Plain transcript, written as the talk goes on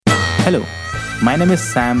Hello, my name is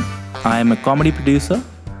Sam. I am a comedy producer.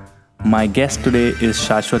 My guest today is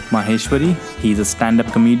Shashwat Maheshwari. He is a stand-up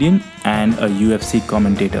comedian and a UFC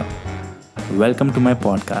commentator. Welcome to my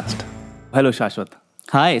podcast. Hello, Shashwat.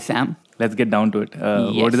 Hi, Sam. Let's get down to it.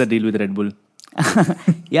 What is the deal with Red Bull?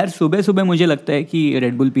 यार सुबह सुबह मुझे लगता है कि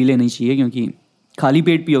red bull P लेनी चाहिए, क्योंकि खाली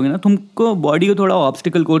पेट पियोगे ना, तुमको बॉडी को थोड़ा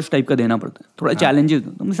ऑब्स्टिकल कोर्स टाइप का देना पड़ता है, थोड़ा चैलेंजेस।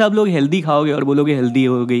 तुम सब लोग हेल्दी खाओगे और बोलोगे हेल्दी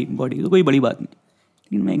हो गई बॉडी, तो कोई बड़ी बात नहीं।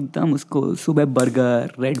 लेकिन मैं एकदम उसको सुबह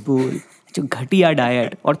बर्गर, रेड बुल, जो घटिया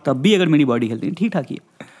डाइट, और तब भी अगर मेरी बॉडी हेल्दी ठीक ठाक ही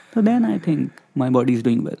है, तो then I think my body is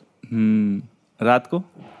doing well. रात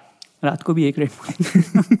को भी एक रेड बुल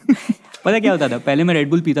पता क्या होता था, पहले मैं रेड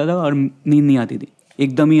बुल पीता था और नींद नहीं आती थी,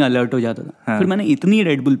 एकदम ही अलर्ट हो जाता था। हाँ। फिर मैंने इतनी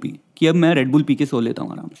रेड बुल पी कि अब मैं रेड बुल पी के सो लेता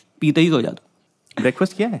हूँ आराम से, पीते ही सो जाता हूँ।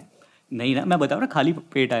 ब्रेकफास्ट किया है? नहीं ना, मैं बताऊँ ना, खाली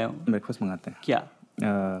पेट आया हूँ। ब्रेकफास्ट मंगाते हैं क्या?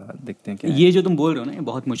 देखते हैं क्या ये जो तुम बोल रहे हो ना, ये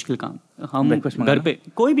बहुत मुश्किल काम। हम घर पे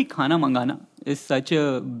कोई भी खाना मंगाना is such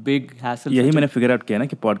a big hassle. यही मैंने फिगर आउट किया ना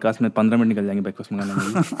कि पॉडकास्ट में 15 मिनट निकल जाएंगे ब्रेकफास्ट मंगाने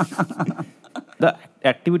में। The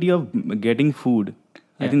activity of getting food,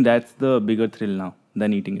 I think that's the bigger thrill now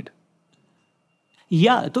then eating it.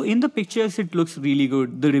 Yeah, so in the pictures it looks really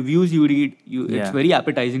good. The reviews you read, it's very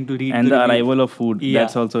appetizing to read. And the arrival of food,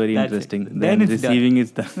 that's also very interesting. Then receiving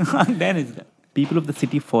is done. Then it's done. People of the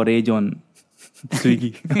city forage on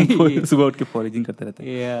Swiggy. सुबह उठ के foraging करते रहते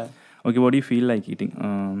हैं. Yeah. Okay, what do you feel like eating?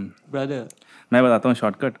 Brother. मैं बताता हूँ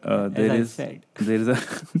shortcut. There is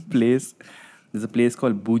a place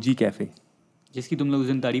called Bougie Cafe. जिसकी तुम लोग उस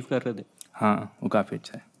दिन तारीफ कर रहे थे. हाँ, वो काफी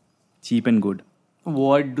अच्छा है. Cheap and good.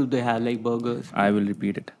 What do they have, like burgers? I will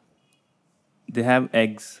repeat it. They have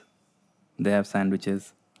eggs, they have sandwiches.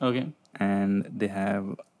 Okay. And they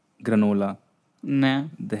have granola. Nah.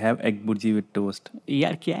 They have egg burji with toast.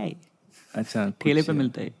 यार क्या है? अच्छा, ठेले पे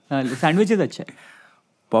मिलता है. हाँ, sandwiches अच्छा है.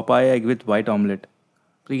 Popeye egg with white omelette.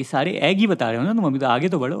 तो ये सारे एग ही बता रहे हो ना तुम, अभी तो आगे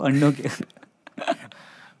तो बढ़ो अंडों के.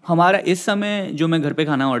 हमारा इस समय जो मैं घर पे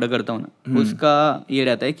खाना ऑर्डर करता हूँ ना, उसका ये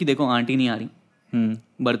रहता है कि देखो आंटी नहीं आ रही,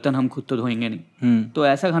 बर्तन हम खुद तो धोएंगे नहीं, तो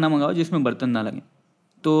ऐसा खाना मंगाओ जिसमें बर्तन ना लगे।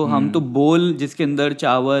 तो हम तो बोल जिसके अंदर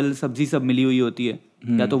चावल सब्जी सब मिली हुई होती है,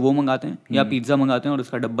 या तो वो मंगाते हैं या पिज्ज़ा मंगाते हैं और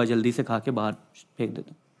उसका डब्बा जल्दी से खा के बाहर फेंक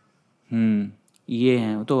देते हैं। ये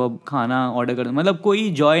है। तो अब खाना ऑर्डर करते, मतलब कोई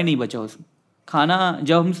जॉय नहीं बचा उसमें। खाना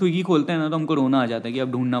जब हम स्विगी खोलते हैं ना, तो हमको रोना आ जाता है कि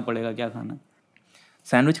अब ढूंढना पड़ेगा क्या खाना।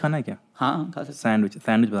 सैंडविच खाना है क्या? हाँ, खा सकते।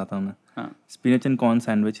 सैंडविच बताता हूँ मैं। हाँ, spinach and corn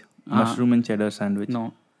sandwich, mushroom and cheddar sandwich,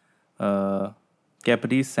 no,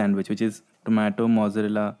 caprese sandwich, which is tomato,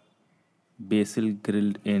 mozzarella, basil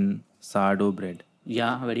grilled in sourdough bread.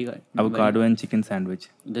 Yeah, very good. Avocado and chicken sandwich.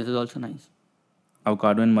 This is also nice.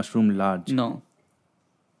 Avocado and mushroom large. No.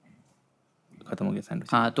 खत्म हो गया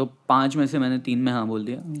sandwich. हाँ, तो 5 में से मैंने 3 में हाँ बोल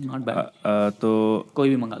दिया। Not bad. तो कोई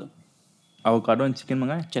भी मंगा लो। avocado and chicken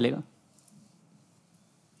मंगाए? चलेगा।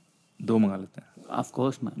 2 मंगा लेते हैं। Of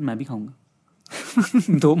course, मैं भी खाऊंगा।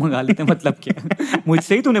 2 मंगा लेते हैं मतलब क्या?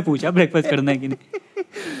 मुझसे ही तूने पूछा ब्रेकफास्ट करना है कि नहीं?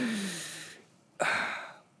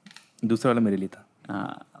 दूसरा वाला मेरे लिए था।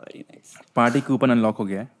 Very nice. Party coupon unlock हो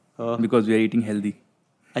गया है because we are eating healthy.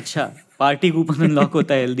 अच्छा, पार्टी कूपन अनलॉक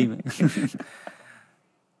होता है हेल्दी में।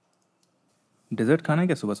 डेजर्ट खाना है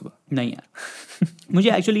क्या सुबह सुबह? नहीं यार,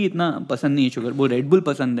 मुझे एक्चुअली इतना पसंद नहीं है शुगर। वो रेड बुल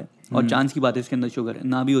पसंद है और चांस की बात है इसके अंदर शुगर है,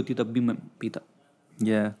 ना भी होती तब भी मैं पीता।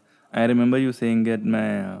 या I remember you saying that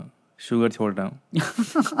मैं शुगर छोड़ रहा हूँ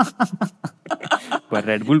पर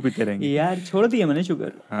रेड बुल पीते रहेंगे। यार छोड़ दिया मैंने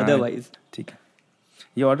शुगर, अदरवाइज ठीक है।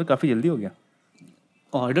 ये ऑर्डर काफ़ी जल्दी हो गया।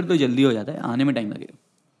 ऑर्डर तो जल्दी हो जाता है, आने में टाइम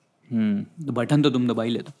लगेगा। तो बटन तो तुम दबा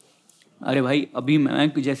ही लेते। अरे भाई, अभी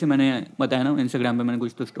मैं जैसे मैंने बताया ना, इंस्टाग्राम पे मैंने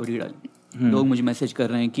कुछ तो स्टोरी डाली, लोग मुझे मैसेज कर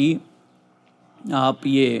रहे हैं कि आप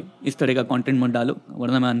ये इस तरह का कंटेंट मत डालो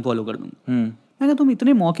वरना मैं अनफॉलो कर दूँगा। मैंने कहा तुम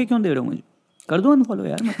इतने मौके क्यों दे रहे हो मुझे, कर दो अनफॉलो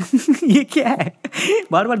यार। ये क्या है,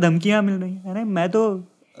 बार बार धमकियाँ मिल रही हैं। मैं तो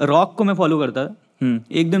रॉक को मैं फॉलो करता था,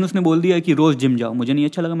 एक दिन उसने बोल दिया कि रोज जिम जाओ, मुझे नहीं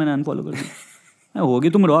अच्छा लगा, मैंने अनफॉलो कर दिया। होगी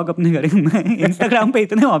तुम रॉक अपने घर में, इंस्टाग्राम पे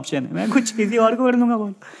इतने ऑप्शन है, मैं कुछ किसी और को कर दूंगा।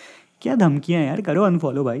 बोल क्या धमकियाँ यार, करो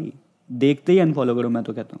अनफॉलो भाई, देखते ही अनफॉलो करो। मैं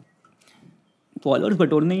तो कहता हूँ फॉलोअर्स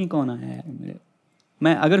बटोरने ही कौन आया है मेरे।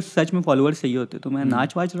 मैं अगर सच में फॉलोअर्स सही होते तो मैं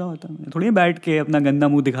नाच वाच रहा होता, मैं थोड़ी बैठ के अपना गंदा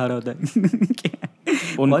मुंह दिखा रहा होता है।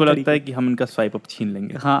 उनको लगता है कि हम इनका स्वाइप अप छीन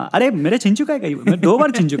लेंगे। हाँ, अरे मेरे छिन चुका है कई बार, मैं 2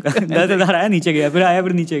 बार छिन चुका है। 10,000 आया, नीचे गया, फिर आया,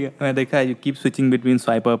 फिर नीचे गया। मैं देखा है, you keep switching between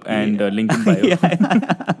swipe up and link in bio.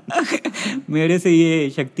 मेरे से ये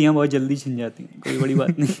शक्तियाँ बहुत जल्दी छिन जाती हैं, कोई बड़ी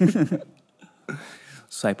बात नहीं।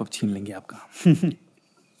 स्वाइप अप छीन लेंगे आपका।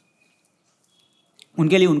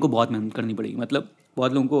 उनके लिए उनको बहुत मेहनत करनी पड़ेगी, मतलब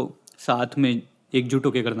बहुत लोगों को साथ में एकजुट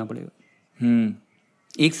होकर करना पड़ेगा।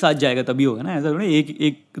 एक साथ जाएगा तभी होगा ना, ऐसा थोड़ा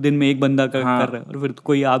एक दिन में एक बंदा कर रहा है और फिर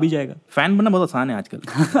कोई आ भी जाएगा. फैन बनना बहुत आसान है आजकल.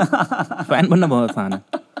 फैन बनना बहुत आसान है.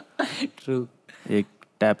 ट्रू. एक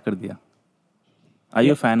टैप कर दिया. Are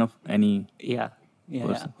you a fan of any? Yeah.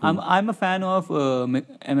 I'm a fan of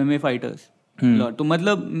MMA fighters. तो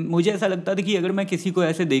मतलब मुझे ऐसा लगता था कि अगर मैं किसी को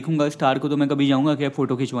ऐसे देखूंगा स्टार को तो मैं कभी जाऊंगा क्या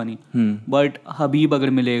फोटो खिंचवानी. बट हबीब अगर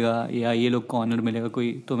मिलेगा या ये लोग कॉर्नर मिलेगा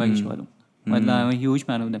कोई तो मैं खिंचवा लूँ. मतलब I am a huge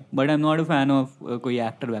fan of them. But I am not a fan of कोई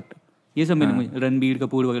एक्टर वैक्टर. ये सब मिले मुझे. रणबीर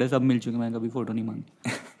कपूर वगैरह सब मिल चुके, मैं कभी फोटो नहीं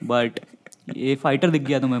मांगी. बट ये फाइटर दिख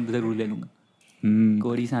गया तो मैं ज़रूर ले लूँगा.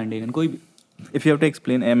 कोरी सैंडहैगन कोई भी. If you have to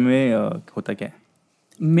explain MMA होता क्या है?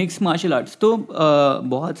 मिक्स मार्शल आर्ट्स तो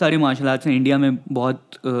बहुत सारे मार्शल आर्ट्स हैं इंडिया में.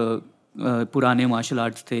 बहुत पुराने मार्शल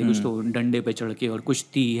आर्ट्स थे. कुछ तो डंडे पे चढ़ के और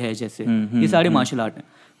कुश्ती है जैसे, ये सारे मार्शल आर्ट हैं.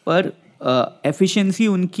 पर एफिशिएंसी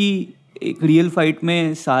उनकी एक रियल फाइट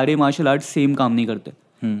में सारे मार्शल आर्ट्स सेम काम नहीं करते.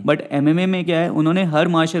 बट MMA में क्या है, उन्होंने हर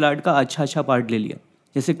मार्शल आर्ट का अच्छा पार्ट ले लिया.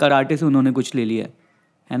 जैसे कराटे से उन्होंने कुछ ले लिया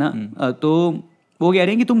है ना. तो वो कह रहे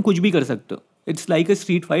हैं कि तुम कुछ भी कर सकते हो. It's like a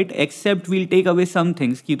street fight except we'll take away some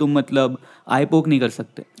things कि तुम मतलब आई पोक नहीं कर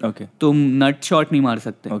सकते. तुम नट शॉट नहीं मार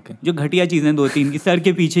सकते. जो घटिया चीज़ें 2-3 की सर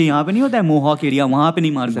के पीछे यहाँ पे नहीं होता है मोहॉक एरिया, वहाँ पे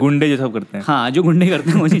नहीं मार सकते. गुंडे जो सब करते हैं. हाँ, जो गुंडे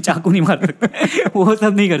करते हैं मुझे चाकू नहीं मार सकते. वो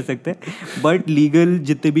सब नहीं कर सकते. बट लीगल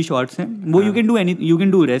जितने भी शॉट्स हैं वो you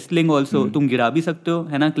can do wrestling also. तुम गिरा भी सकते हो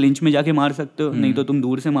है ना, क्लिंच में जाके मार सकते हो. नहीं तो तुम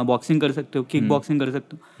दूर से बॉक्सिंग कर सकते हो, किक बॉक्सिंग कर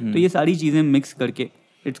सकते हो. तो ये सारी चीज़ें मिक्स करके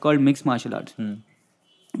it's called mix martial arts.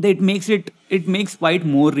 It makes fight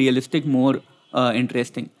more realistic, more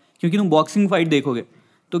interesting. क्योंकि तुम बॉक्सिंग फाइट देखोगे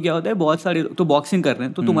तो क्या होता है, बहुत सारे तो बॉक्सिंग कर रहे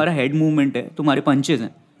हैं तो तुम्हारा हेड मूवमेंट है, तुम्हारे पंचेज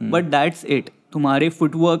हैं, बट दैट्स इट. तुम्हारे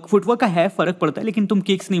फुटवर्क का है फर्क पड़ता है, लेकिन तुम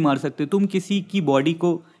किक्स नहीं मार सकते. तुम किसी की बॉडी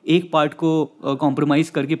को एक पार्ट को कॉम्प्रोमाइज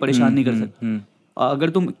करके परेशान नहीं कर सकते. अगर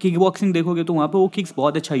तुम किक बॉक्सिंग देखोगे तो वहाँ पे वो किक्स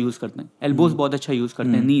बहुत अच्छा यूज़ करते हैं, एल्बोज बहुत अच्छा यूज़ करते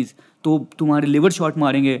हैं, नीज तो तुम्हारे लिवर शॉट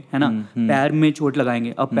मारेंगे है ना, पैर में चोट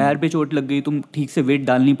लगाएंगे. अब पैर पे चोट लग गई, तुम ठीक से वेट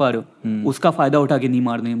डाल नहीं पा रहे हो, उसका फ़ायदा उठा के नहीं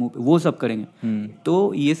मार देंगे मुँह पे, वो सब करेंगे.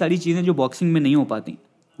 तो ये सारी चीज़ें जो बॉक्सिंग में नहीं हो पाती,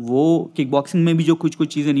 वो किक बॉक्सिंग में भी जो कुछ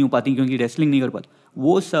चीज़ें नहीं हो पाती क्योंकि रेसलिंग नहीं कर पाती,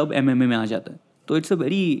 वो सब MMA में आ जाता है. तो it's a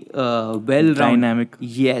very well dynamic.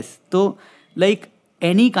 Yes. तो like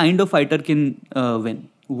any kind of fighter can win,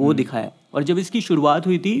 वो दिखाया. और जब इसकी शुरुआत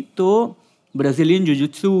हुई थी तो ब्राज़ीलियन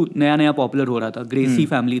जुजुत्सु नया पॉपुलर हो रहा था. ग्रेसी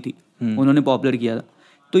फैमिली थी, उन्होंने पॉपुलर किया था.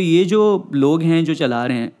 तो ये जो लोग हैं जो चला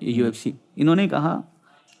रहे हैं UFC, इन्होंने कहा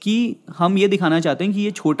कि हम ये दिखाना चाहते हैं कि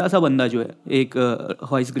ये छोटा सा बंदा जो है, एक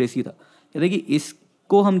हॉइस ग्रेसी था, कहते हैं कि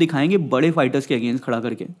इसको हम दिखाएंगे बड़े फाइटर्स के अगेंस्ट खड़ा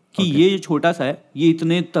करके कि ये जो छोटा सा है ये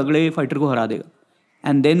इतने तगड़े फाइटर को हरा देगा.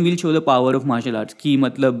 And then will show the power of martial arts की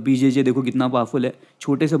मतलब BJJ देखो कितना पावरफुल है.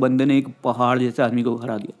 छोटे से बंदे ने एक पहाड़ जैसे आदमी को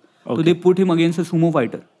हरा दिया. तो they put him against a sumo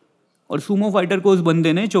fighter, और सुमो फाइटर को उस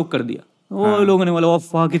बंदे ने चोक कर दिया. वो लोगों ने बोला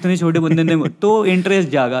वाह कितने छोटे बंदे ने. तो इंटरेस्ट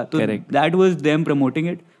जागा. तो that was them promoting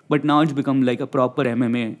it. But now it's become like a proper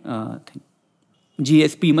MMA thing.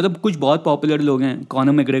 GSP मतलब कुछ बहुत पॉपुलर लोग हैं.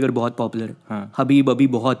 कॉनर मैकग्रेगर बहुत पॉपुलर है. हबीब अभी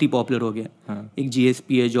बहुत ही पॉपुलर हो गया. एक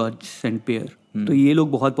GSP है, जॉर्ज सेंट पियर. तो ये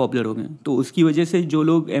लोग बहुत पॉपुलर हो गए. तो उसकी वजह से जो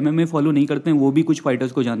लोग MMA फॉलो नहीं करते हैं वो भी कुछ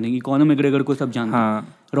फाइटर्स को जानते हैं. कि कॉनर मैकग्रेगर को सब जानते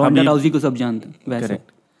हैं, रोंडा राउजी को सब जानते हैं वैसे.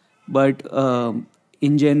 बट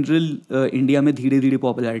इन जनरल इंडिया में धीरे धीरे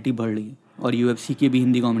पॉपुलैरिटी बढ़ रही है और UFC की भी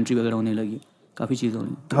हिंदी कमेंट्री वगैरह होने लगी है. काफ़ी चीज़ हो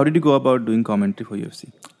रही है. How did you go about doing commentary for UFC?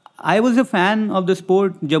 I was a fan of the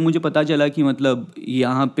sport. जब मुझे पता चला कि मतलब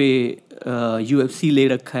यहाँ पे UFC ले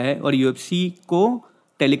रखा है और UFC को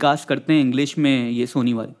टेलीकास्ट करते हैं इंग्लिश में ये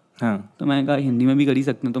सोनी वाले. तो मैंने कहा हिंदी में भी कर ही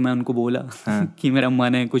सकते हैं. तो मैं उनको बोला कि मेरा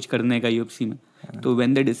मन है कुछ करने का UFC में. तो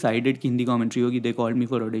व्हेन दे डिसाइडेड कि हिंदी कमेंट्री होगी, they called me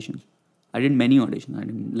for auditions. I did many auditions. I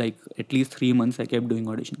did like at least 3 months I kept doing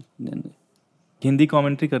auditions. Then Hindi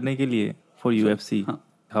commentary करने के लिए for UFC,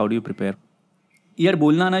 how do you prepare? यार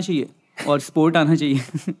बोलना आना चाहिए और स्पोर्ट आना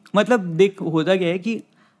चाहिए. मतलब देख होता क्या है कि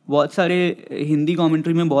बहुत सारे हिंदी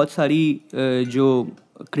कमेंट्री में बहुत सारी जो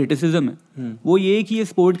क्रिटिसिज्म है वो ये है कि ये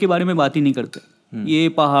स्पोर्ट के बारे में बात ही नहीं करते. ये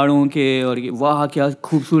पहाड़ों के और ये वाह क्या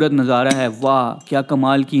खूबसूरत नज़ारा है, वाह क्या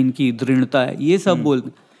कमाल की इनकी दृढ़ता है, ये सब बोलते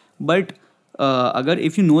हैं. बट अगर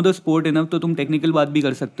if you know the sport enough तो तुम टेक्निकल बात भी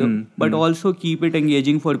कर सकते हो. But also keep it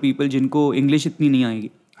engaging for people जिनको इंग्लिश इतनी नहीं आएगी.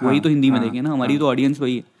 वही तो हिंदी में देखें ना, हमारी तो ऑडियंस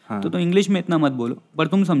वही है. तो इंग्लिश में इतना मत बोलो, पर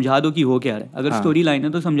तुम समझा दो कि हो क्या रहा है. अगर स्टोरी लाइन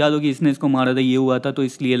है तो समझा दो कि इसने इसको मारा था, ये हुआ था, तो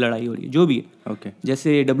इसलिए लड़ाई हो रही है, जो भी है.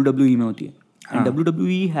 जैसे WWE में होती है. And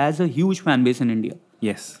WWE has a huge fan base in India.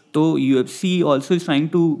 Yes. तो UFC also is trying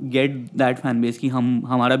to get that fan base कि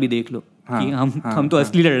हमारा भी देख लो. कि हम तो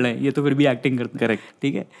असली लड़ रहे हैं, ये तो फिर भी एक्टिंग करते हैं. करेक्ट.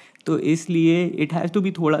 ठीक है, तो इसलिए इट हैज़ टू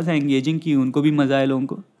बी थोड़ा सा एंगेजिंग कि उनको भी मज़ा आए लोगों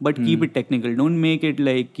को, but keep it technical. Don't make it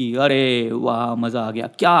like कि अरे वाह मज़ा आ गया,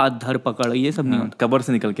 क्या धर पकड़, ये सब नहीं होता. कबर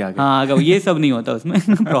से निकल के आ गया. हाँ, ये सब नहीं होता उसमें.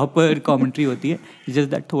 प्रॉपर कॉमेंट्री होती है. जस्ट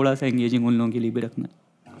दैट थोड़ा सा एंगेजिंग उन लोगों के लिए भी रखना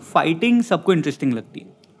है. फाइटिंग सबको इंटरेस्टिंग लगती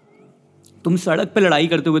है. तुम सड़क पे लड़ाई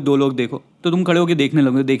करते हुए 2 लोग देखो तो तुम खड़े होकर देखने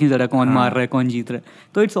लगोगे, देखें ज़रा कौन मार रहा है, कौन जीत रहा है.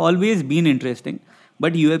 तो it's always been interesting.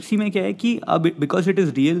 But UFC में क्या है कि अब बिकॉज इट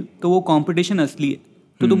इज़ रियल, तो वो कॉम्पिटिशन असली है,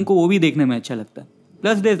 तो तुमको वो भी देखने में अच्छा लगता है.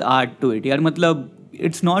 Plus there is art to it यार. मतलब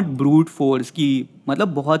इट्स नॉट ब्रूट फोर्स की,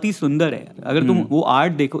 मतलब बहुत ही सुंदर है यार. अगर तुम वो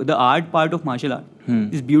आर्ट देखो, the art part of martial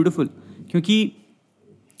art is beautiful. क्योंकि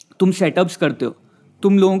तुम सेटअप्स करते हो,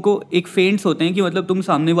 तुम लोगों को एक फेंट्स होते हैं कि मतलब तुम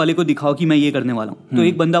सामने वाले को दिखाओ कि मैं ये करने वाला हूँ. तो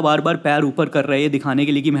एक बंदा बार बार पैर ऊपर कर रहा है ये दिखाने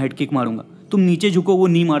के लिए कि मैं हेड किक मारूंगा, तुम नीचे झुको, वो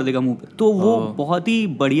नी मार देगा मुंह पे. तो वो बहुत ही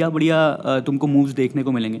बढ़िया बढ़िया तुमको मूव्स देखने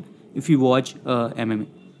को मिलेंगे इफ़ यू वॉच MMA.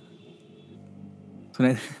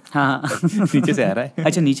 सुने. हाँ. नीचे से आ रहा है.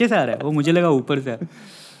 अच्छा, नीचे से आ रहा है, वो मुझे लगा ऊपर से.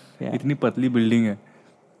 इतनी पतली बिल्डिंग है.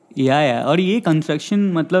 या और ये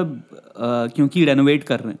कंस्ट्रक्शन मतलब क्योंकि रेनोवेट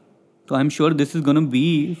कर रहे हैं, तो आई am sure this is gonna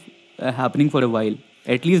be happening for a while.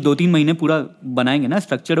 At least 2-3 महीने पूरा बनाएंगे ना,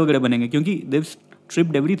 स्ट्रक्चर वगैरह बनेंगे, क्योंकि they've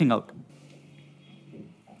stripped everything out.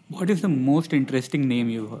 What is the most interesting name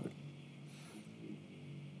you've heard?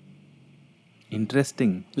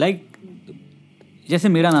 Interesting. Like जैसे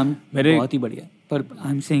मेरा नाम बहुत ही बढ़िया, पर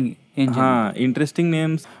I am saying in general. हाँ, इंटरेस्टिंग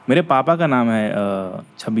नेम्स. मेरे पापा का नाम है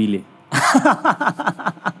छबीले.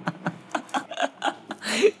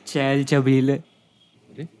 चैल छबीले.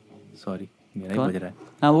 सॉरी, मेरा ही बज रहा है.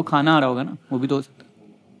 हाँ, वो खाना आ रहा होगा ना, वो भी तो हो सकता है.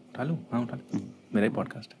 उठा लूँ? हाँ उठा लूँ, मेरा ही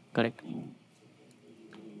पॉडकास्ट है. करेक्ट.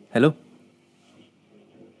 हेलो.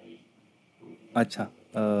 अच्छा,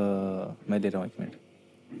 मैं दे रहा हूँ 1 मिनट.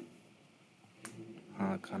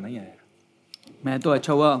 हाँ, खाना ही आया. मैं तो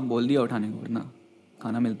अच्छा हुआ बोल दिया उठाने को, वरना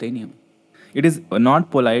खाना मिलता ही नहीं हमें. It is not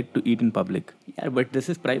polite to eat in public. यार बट दिस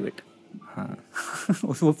इज प्राइवेट. हाँ.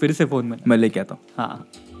 उसको फिर से फ़ोन में मैं लेके आता हूँ. हाँ.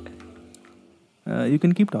 You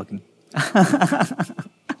can keep talking.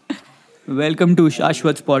 Welcome to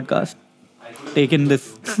Shashwat's podcast. Taken this,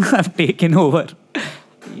 I've taken over.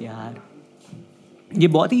 यार ये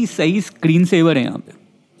बहुत ही सही स्क्रीन सेवर है यहाँ पे.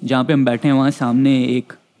 जहाँ पे हम बैठे हैं वहाँ सामने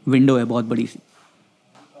एक विंडो है बहुत बड़ी सी,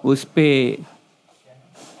 उस पे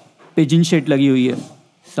पिजन शेड लगी हुई है.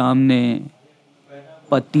 सामने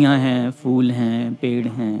पत्तियाँ हैं, फूल हैं, पेड़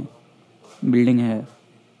हैं, बिल्डिंग है.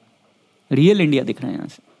 रियल इंडिया दिख रहा है यहाँ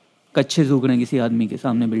से. कच्चे सूख रहे हैं किसी आदमी के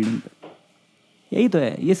सामने बिल्डिंग पे. यही तो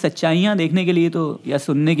है. ये सच्चाइयाँ देखने के लिए तो, या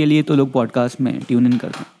सुनने के लिए तो लोग पॉडकास्ट में ट्यून इन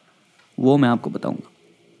करते हैं. वो मैं आपको बताऊंगा.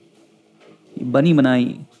 बनी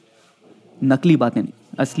बनाई नकली बातें नहीं,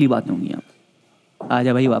 असली बातें होंगी यहाँ पे.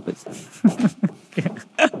 आजा भाई वापस.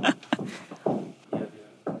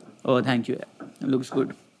 ओह थैंक यू यार, looks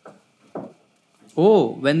good.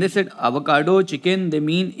 Oh when they said avocado chicken they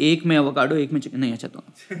mean एक में एवोकाडो एक में चिकन. नहीं अच्छा तो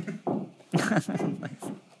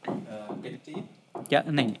क्या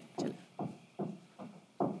नहीं चल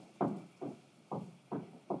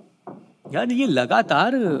यार, ये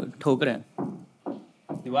लगातार ठोक रहे हैं.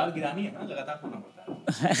 दीवार गिरानी है ना, लगातार ठोकना पड़ता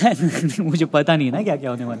है. मुझे पता नहीं है ना क्या क्या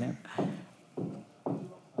होने वाले हैं.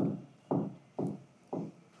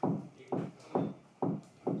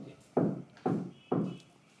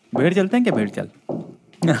 भेड़ चलते हैं क्या? भेड़ चाल.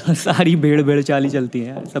 सारी भेड़ चाल ही चलती है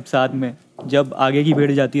यार, सब साथ में. जब आगे की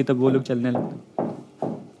भेड़ जाती है तब वो लोग चलने लगते हैं.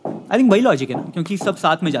 आई थिंक वही लॉजिक है ना, क्योंकि सब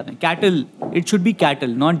साथ में जाते हैं. Cattle, it should be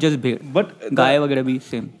cattle not just भेड़. बट गाय वगैरह भी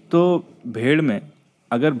सेम. तो भेड़ में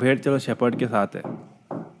अगर भेड़ चलो शेपर्ड के साथ है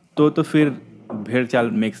तो फिर भेड़ चाल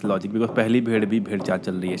मेक्स लॉजिक, बिकॉज पहली भेड़ भी भेड़ चाल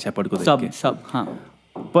चल रही है शेपर्ड को देख के. सब हाँ.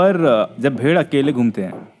 पर जब भेड़ अकेले घूमते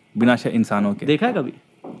हैं बिना इंसानों के, देखा है कभी?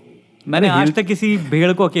 मैंने आज तक किसी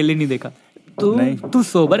भेड़ को अकेले नहीं देखा. तू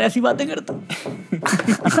सोबर ऐसी बातें करता.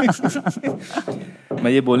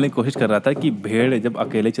 मैं ये बोलने की कोशिश कर रहा था कि भेड़ जब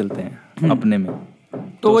अकेले चलते हैं अपने में,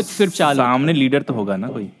 तो वो सिर्फ चाल. सामने लीडर तो होगा ना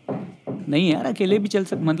कोई. नहीं यार, अकेले भी चल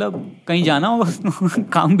सकते. मतलब कहीं जाना होगा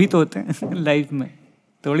काम भी तो होते हैं लाइफ में,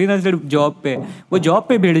 थोड़ी ना सिर्फ जॉब पे. वो जॉब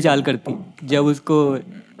पे भेड़ चाल करती जब उसको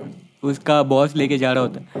उसका बॉस लेके जा रहा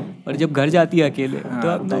होता है, और जब घर जाती है अकेले तो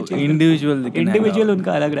अपना इंडिविजुअल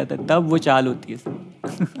उनका अलग रहता है, तब वो चाल होती है.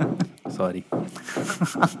 सॉरी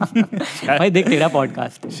भाई देख तेरा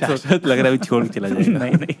पॉडकास्ट शाश्वत लग रहा है छोड़ के चला जाएगा.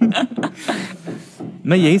 नहीं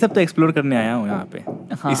मैं यही सब तो एक्सप्लोर करने आया हूँ यहाँ पे.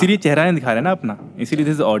 हाँ. इसीलिए चेहरा नहीं दिखा रहे ना अपना, इसीलिए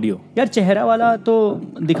दिस इज ऑडियो. यार चेहरा वाला तो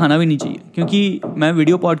दिखाना भी नहीं चाहिए, क्योंकि मैं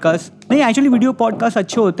वीडियो पॉडकास्ट नहीं, एक्चुअली वीडियो पॉडकास्ट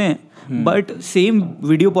अच्छे होते हैं, बट सेम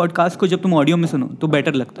वीडियो पॉडकास्ट को जब तुम ऑडियो में सुनो तो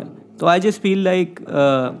बेटर लगता है. तो आई जस्ट फील लाइक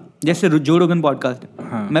जैसे जो रोगन पॉडकास्ट है,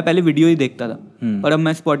 हाँ. मैं पहले वीडियो ही देखता था, पर अब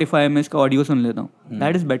मैं स्पॉटिफाई में इसका ऑडियो सुन लेता हूँ.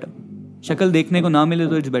 That is better. शक्ल देखने को ना मिले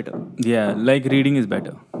तो it's better. Yeah, like reading is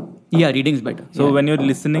better. या reading is better. So when you're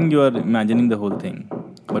listening, you are imagining the whole thing.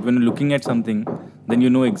 But when you're looking at something, then you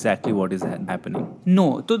know exactly what is happening. No,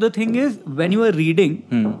 so the thing is, when you are reading,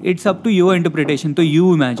 it's up to your interpretation. तो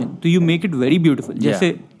you imagine, तो you make it very beautiful.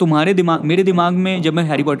 जैसे तुम्हारे दिमाग, मेरे दिमाग में जब मैं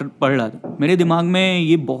हैरी पॉटर पढ़ रहा था, मेरे दिमाग में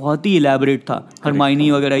ये बहुत ही इलेबोरेट था. हरमाइनी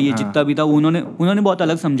वगैरह ये जितना भी था, उन्होंने बहुत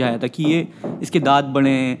अलग समझाया था कि ये इसके दांत बड़े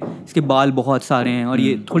हैं, इसके बाल बहुत सारे हैं और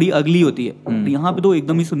ये थोड़ी अगली होती है. तो यहाँ पे तो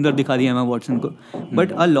एकदम ही सुंदर दिखा दिया मैं वॉटसन को.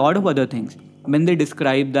 But a lot of other things when they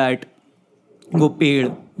describe that, वो पेड़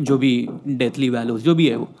जो भी डेथली वैलोज जो भी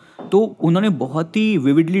है वो, तो उन्होंने बहुत ही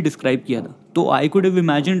विविडली डिस्क्राइब किया था. तो I could have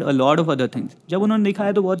imagined a lot of other things. जब उन्होंने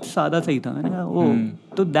दिखाया तो बहुत सादा सही था. मैंने कहा ओ,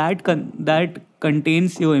 तो दैट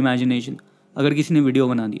कंटेन्स योर इमेजिनेशन. अगर किसी ने वीडियो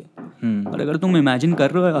बना दिया, और अगर तुम इमेजिन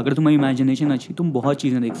कर रहे हो, अगर तुम्हारी इमेजिनेशन अच्छी, तुम बहुत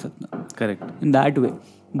चीज़ें देख सकते हो. Correct. In that way.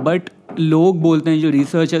 But लोग बोलते हैं, जो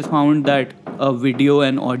research has found that video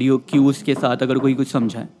and audio cues के साथ अगर कोई कुछ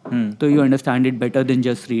समझाए तो you understand it better than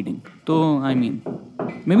just reading. तो I mean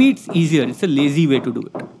maybe it's easier, it's a lazy way to do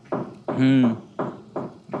it.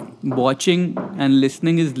 Watching and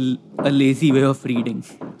listening is a lazy way of reading,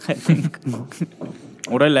 I think.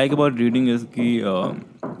 What I like about reading is कि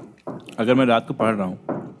अगर मैं रात को पढ़ रहा हूँ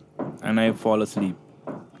and I fall asleep,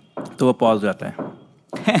 तो वो पॉज जाता है.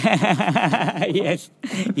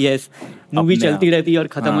 yes. मूवी चलती रहती है और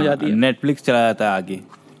खत्म हो जाती है. नेटफ्लिक्स चला जाता है आगे,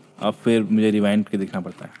 अब फिर मुझे रिवाइंड करके देखना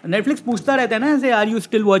पड़ता है. नेटफ्लिक्स पूछता रहता है ना ऐसे, are you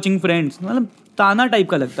still watching Friends, मतलब ताना टाइप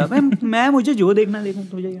का लगता है. मैं मुझे जो देखना देखूँ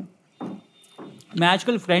तुझे. मैं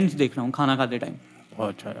आजकल फ्रेंड्स देख रहा हूँ खाना खाते टाइम. बहुत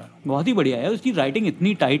अच्छा यार, बहुत ही बढ़िया है. उसकी राइटिंग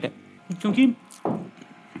इतनी टाइट है, क्योंकि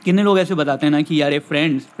कितने लोग ऐसे बताते हैं ना कि यार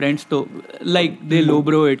फ्रेंड्स तो like they low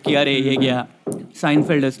brow it, कि यार ये क्या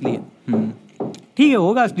साइनफेल्ड असली है. ठीक है,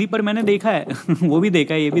 होगा असली, पर मैंने देखा है वो भी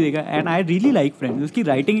देखा है, ये भी देखा है, and I really like Friends. उसकी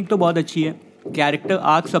राइटिंग एक तो बहुत अच्छी है, कैरेक्टर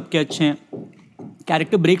आर्क सबके अच्छे हैं,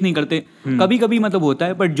 कैरेक्टर ब्रेक नहीं करते. कभी कभी मतलब होता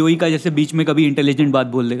है, बट जोई का जैसे बीच में कभी इंटेलिजेंट बात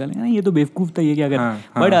बोल देगा, ये तो बेवकूफ़ था, ये क्या कर.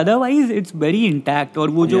 But otherwise it's very intact. और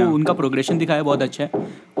वो जो उनका प्रोग्रेशन दिखाया बहुत अच्छा है.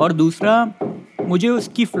 और दूसरा, मुझे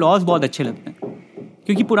उसकी फ्लॉज बहुत अच्छे लगते हैं,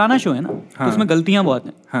 क्योंकि पुराना शो है ना, तो उसमें गलतियां बहुत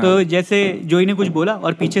हैं. तो जैसे जोई ने कुछ बोला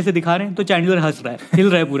और पीछे से दिखा रहे हैं तो चैंडलर हंस रहा है, हिल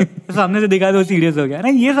रहा है पूरा. सामने से दिखा तो सीरियस हो गया ना.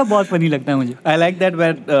 ये सब बहुत फनी लगता है मुझे. I like that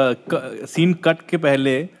where scene cut के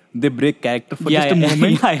पहले they break character for just a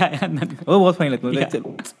moment. वो बहुत फनी लगता है.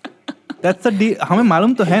 That's a हमें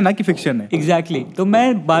मालूम तो है ना कि फिक्शन है. Exactly. तो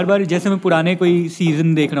मैं बार बार, जैसे मैं पुराने कोई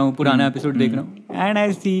सीजन देख रहा हूँ, पुराना एपिसोड देख रहा हूँ, एंड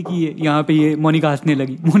आई सी कि यहाँ पे ये मोनिका हंसने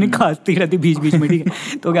लगी. मोनिका हंसती रहती बीच बीच में, ठीक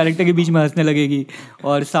है, तो कैरेक्टर के बीच में हंसने लगेगी,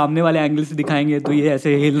 और सामने वाले एंगल से दिखाएंगे तो ये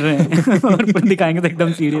ऐसे हिल रहे हैं और दिखाएंगे तो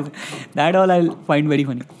एकदम serious. That all I find very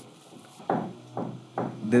funny.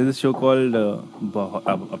 There is a show called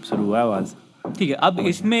अब शुरू हुआ आवाज. ठीक है, अब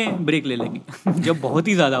इसमें ब्रेक ले लेंगे जब बहुत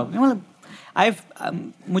ही ज़्यादा हो गया. मतलब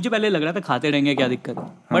मुझे पहले लग रहा था खाते रहेंगे क्या दिक्कत है,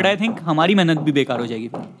 बट आई थिंक हमारी मेहनत भी बेकार हो जाएगी,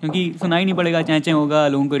 क्योंकि सुनाई नहीं पड़ेगा, चैं होगा,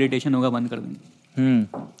 लोगों को इरिटेशन होगा, बंद कर देंगे.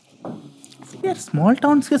 यार स्मॉल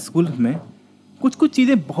टाउन्स के स्कूल में कुछ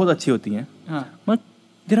चीज़ें बहुत अच्छी होती हैं. But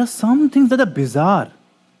there are some things that are bizarre.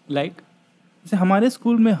 Like जैसे हमारे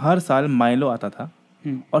स्कूल में हर साल माइलो आता था,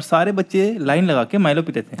 और सारे बच्चे लाइन लगा के माइलो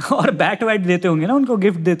पीते थे. और बैट वैट देते होंगे ना, उनको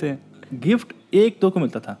गिफ्ट देते हैं. गिफ्ट 1-2 को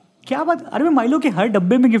मिलता था. क्या बात. अरे माइलो के हर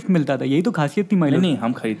डब्बे में गिफ्ट मिलता था, यही तो खासियत थी माइलो. नहीं,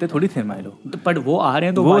 हम खरीदते थोड़ी थे माइलो. बट वो आ रहे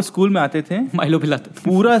हैं तो वो स्कूल में आते थे, माइलो पिलाते.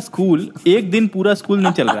 पूरा स्कूल एक दिन, पूरा स्कूल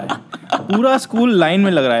नहीं चल रहा है, पूरा स्कूल लाइन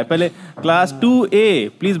में लग रहा है. पहले क्लास 2A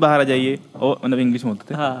प्लीज बाहर आ जाइए, और मतलब इंग्लिश में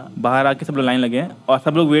होते थे. बाहर आके सब लोग लाइन लगे हैं और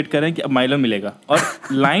सब लोग वेट कर रहे हैं कि अब माइलो मिलेगा. और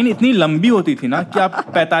लाइन इतनी लंबी होती थी ना कि आप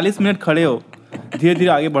 45 मिनट खड़े हो, धीरे धीरे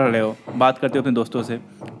आगे बढ़ रहे हो, बात करते हो अपने दोस्तों से,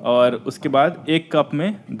 और उसके बाद एक कप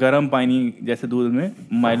में गर्म पानी जैसे दूध में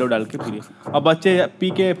माइलो डाल के पी. और बच्चे पी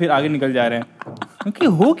के फिर आगे निकल जा रहे हैं, क्योंकि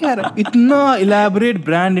हो क्या रहा है, इतना इलेबोरेट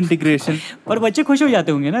ब्रांड इंटीग्रेशन. पर बच्चे खुश हो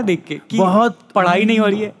जाते होंगे ना देख के कि बहुत पढ़ाई नहीं हो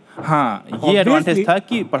रही है. हाँ, ये एडवांटेज था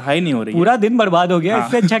कि पढ़ाई नहीं हो रही है. पूरा दिन बर्बाद हो गया.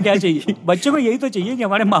 इससे अच्छा क्या चाहिए. बच्चों को यही तो चाहिए कि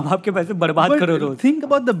हमारे माँ बाप के पैसे बर्बाद करो रोज. थिंक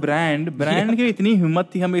अबाउट द ब्रांड की इतनी हिम्मत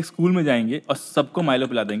थी, हम एक स्कूल में जाएंगे और सबको माइलो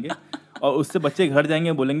पिला देंगे, और उससे बच्चे घर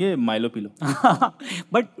जाएंगे, बोलेंगे माइलो पी लो.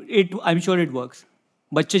 But I am sure it works.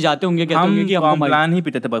 बच्चे जाते होंगे, कहते होंगे कि हम कॉम्प्लान ही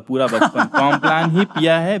पीते थे पूरा बचपन. कॉम्प्लान ही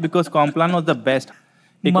पिया है, because Complan was the best.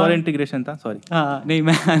 एक और इंटीग्रेशन था, सॉरी. हाँ नहीं,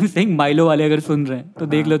 मैं आई एम सेइंग माइलो वाले अगर सुन रहे हैं तो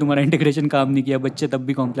देख लो, तुम्हारा इंटीग्रेशन काम नहीं किया, बच्चे तब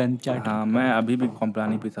भी कॉम्प्लान चाट. हाँ, मैं अभी भी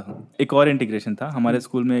कॉम्प्लान ही पीता हूँ. एक और इंटीग्रेशन था हमारे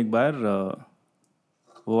स्कूल में. एक बार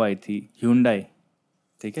वो आई थी Hyundai,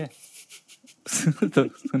 ठीक है. तो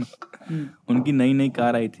सुनो, उनकी नई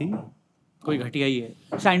कार आई थी, कोई घटिया ही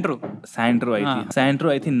है। सैंट्रो आई थी। सैंट्रो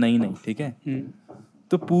आई थी नई, ठीक है।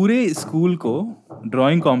 तो पूरे स्कूल को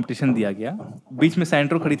ड्राइंग कंपटीशन दिया गया, बीच में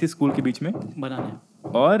सैंट्रो खड़ी थी स्कूल के बीच में बनाने,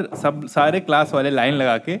 और सारे क्लास वाले लाइन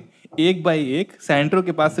लगा के एक बाई एक सैंट्रो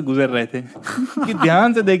के पास से गुजर रहे थे कि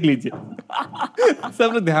ध्यान से देख लीजिए।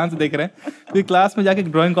 सब लोग ध्यान से देख रहे हैं। फिर क्लास में जाके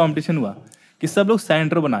ड्राइंग कंपटीशन हुआ कि सब लोग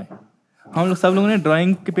सैंट्रो बनाए। सब लोगों ने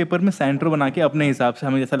ड्राइंग के पेपर में सैंट्रो बना के अपने हिसाब से,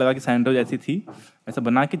 हमें जैसा लगा कि सैंट्रो जैसी थी ऐसा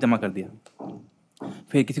बना के जमा कर दिया।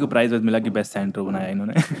 फिर किसी को प्राइज मिला कि बेस्ट सैंट्रो बनाया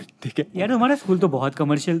इन्होंने। ठीक है यार, हमारा स्कूल तो बहुत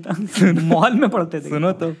कमर्शियल था। मॉल में पढ़ते थे।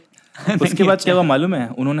 सुनो तो उसके बाद क्या हुआ मालूम है,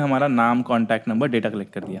 उन्होंने हमारा नाम, कॉन्टैक्ट नंबर, डेटा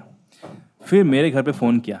कलेक्ट कर दिया। फिर मेरे घर पे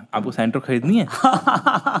फ़ोन किया, आपको सैंट्रो खरीदनी है?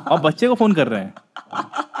 और बच्चे को फ़ोन कर रहे हैं।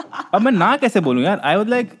 अब मैं ना कैसे बोलूँ यार। आई वाज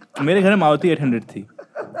लाइक, मेरे घर में मारुति 800 थी,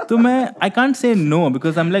 तो मैं I can't say no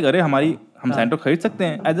because I am like, अरे हम सैंट्रो खरीद सकते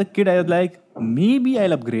हैं। As a kid I was like, maybe I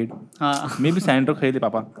will upgrade, maybe Santro खरीदे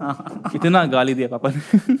पापा। इतना गाली दिया पापा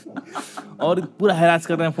ने। और पूरा हैरास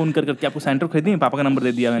कर रहे हैं फ़ोन कर करके, आपको सैंट्रो खरीदनी है? पापा का नंबर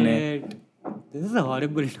दे दिया मैंने। This is a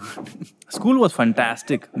horrible. School was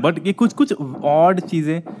fantastic, but ये कुछ ऑड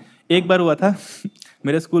चीज़ें। एक बार हुआ था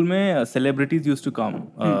मेरे स्कूल में, celebrities used to come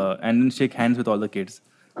and shake hands with all the kids.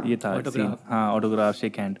 ये था सीन। हाँ, ऑटोग्राफ,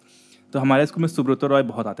 शेक हैंड। तो हमारे स्कूल में सुब्रत रॉय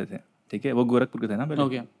बहुत आते थे, ठीक है। वो गोरखपुर के थे ना पहले।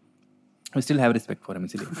 Okay. We still have respect for him,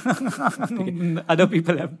 इसलिए। Other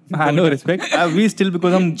people have. हाँ, no respect. We still,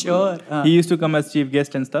 because हम Sure. He used to come as chief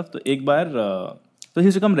guest and stuff. तो एक बार तो he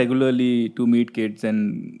used to come regularly to meet kids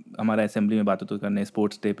and हमारा assembly में बातें तो करने,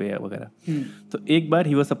 स्पोर्ट्स डे पे वगैरह। तो एक बार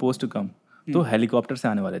he was supposed to come, तो हेलीकॉप्टर से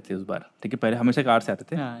आने वाले थे उस बार, ठीक है। पहले हमेशा कार से आते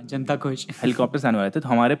थे। हाँ, जनता खुश। हेलीकॉप्टर से आने वाले थे, तो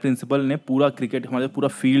हमारे प्रिंसिपल ने पूरा क्रिकेट, हमारे पूरा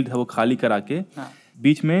फील्ड है वो खाली करा के,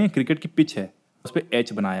 बीच में क्रिकेट की पिच है, उस पर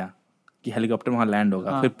एच बनाया कि हेलीकॉप्टर वहाँ लैंड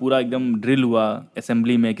होगा। फिर पूरा एकदम ड्रिल हुआ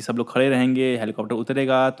असेंबली में कि सब लोग खड़े रहेंगे, हेलीकॉप्टर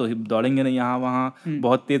उतरेगा तो दौड़ेंगे नहीं यहाँ वहाँ,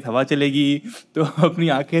 बहुत तेज हवा चलेगी तो अपनी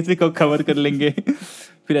आंखें से कवर कर लेंगे।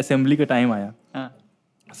 फिर असेंबली का टाइम आया,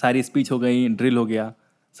 सारी स्पीच हो गई, ड्रिल हो गया,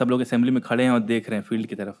 सब लोग असेंबली में खड़े हैं और देख रहे हैं फील्ड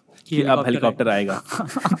की तरफ कि अब हेलीकॉप्टर आएगा।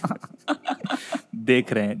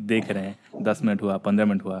 देख रहे हैं 10 मिनट हुआ, 15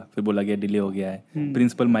 मिनट हुआ, फिर बोला गया डिले हो गया है।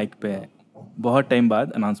 प्रिंसिपल माइक पे है, बहुत टाइम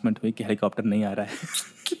बाद अनाउंसमेंट हुई कि हेलीकॉप्टर नहीं आ रहा है।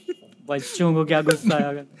 बच्चों को क्या गुस्सा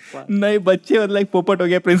आया? नहीं, बच्चे मतलब पोपट हो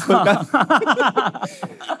गया प्रिंसिपल का।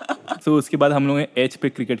 तो उसके बाद हम लोगों ने एच पे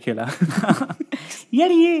क्रिकेट खेला।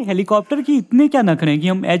 यार, ये हेलीकॉप्टर की इतने क्या नखरे हैं कि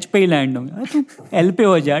हम एच पे ही लैंड होंगे। तू एल पे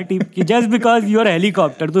हो जा टीम की, जस्ट बिकॉज यूर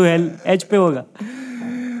हेलीकॉप्टर, तू एच पे होगा।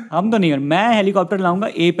 हम तो नहीं, मैं हेलीकॉप्टर लाऊंगा,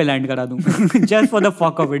 ए पे लैंड करा दूंगा। Just for the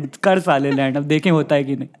fuck of it, कर साले लैंड, अब देखें होता है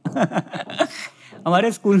कि नहीं।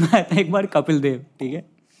 हमारे स्कूल में आया था एक बार कपिल देव, ठीक है।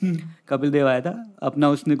 कपिल देव आया था अपना,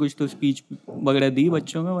 उसने कुछ तो स्पीच वगैरह दी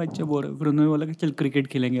बच्चों में, बच्चे बोल रहे, फिर उन्होंने बोला कि चल क्रिकेट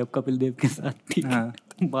खेलेंगे अब कपिल देव के साथ, ठीक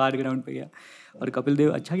है। बाहर ग्राउंड पे गया और कपिल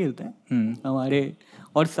देव अच्छा खेलते हैं हमारे,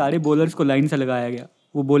 और सारे बॉलर्स को लाइन से लगाया गया,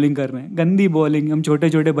 वो बॉलिंग कर रहे हैं, गंदी बॉलिंग, हम छोटे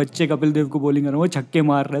छोटे बच्चे कपिल देव को बॉलिंग कर रहे हैं, वो छक्के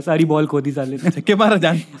मार रहा है, सारी बॉल खोदी साले ने, छक्के मार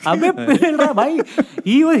रहा है। अबे पेल रहा भाई,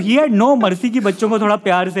 ही हैड नो मर्सी कि बच्चों को थोड़ा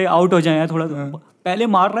प्यार से आउट हो जाए, थोड़ा पहले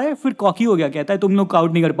मार रहा है, फिर कॉकी हो गया, कहता है तुम लोग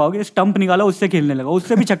आउट नहीं कर पाओगे, स्टंप निकाला, उससे खेलने लगा,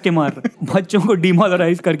 उससे भी छक्के मार रहा है। बच्चों को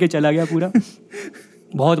डिमोरलाइज करके चला गया पूरा।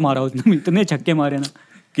 बहुत मारा उसने, इतने छक्के मारे ना।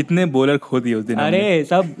 कितने बॉलर खो दिए उस दिन। अरे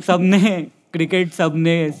सब ने क्रिकेट, सब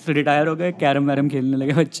ने रिटायर हो गए, कैरम वैरम खेलने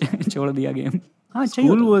लगे बच्चे, छोड़ दिया गेम। हाँ,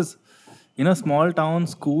 school was in a small town,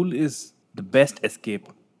 school is the best escape.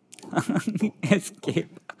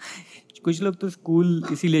 कुछ लोग तो स्कूल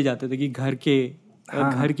इसीलिए जाते थे कि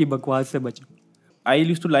घर की बकवास से बचे। I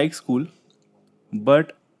used to like school, but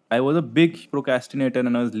I was a big procrastinator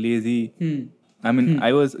and I was lazy. I mean,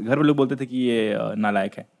 घर पे लोग बोलते थे कि ये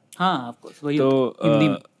नालायक है। हाँ, of course, वही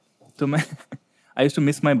तो मैं I used to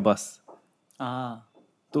miss my bus.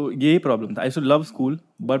 तो यही प्रॉब्लम था। I used to love school,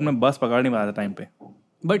 but मैं बस पकड़ नहीं पाता टाइम पे।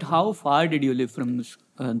 But how far did you live from the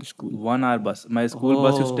school? 1 hour bus. My school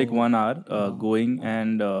bus used to take 1 hour going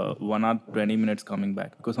and 1 hour 20 minutes coming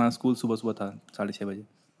back. Because हमारा school सुबह था 6:30 बजे।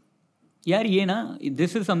 यार ये ना,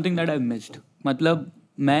 this is something that I missed. मतलब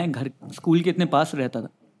मैं school के इतने पास रहता था,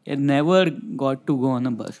 I never got to go on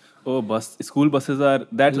a bus. Oh, school buses are,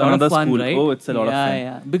 that's another school, right? Oh, it's a lot of fun.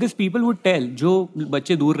 Yeah. Because people would tell, जो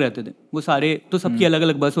बच्चे दूर रहते थे वो सारे, तो सबकी अलग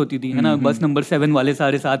अलग बस होती थी, है ना। बस नंबर 7 वाले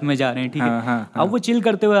सारे साथ में जा रहे हैं, ठीक है। अब वो चिल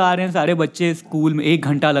करते हुए आ रहे हैं सारे बच्चे स्कूल में, 1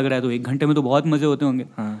 घंटा लग रहा है, तो 1 घंटे में तो बहुत मजे होते होंगे।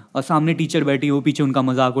 और सामने टीचर बैठी, वो पीछे उनका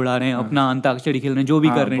मजाक उड़ा रहे हैं, अपना अंताक्षरी खेल रहे हैं, जो भी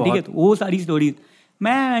कर रहे हैं, ठीक है। तो वो सारी स्टोरी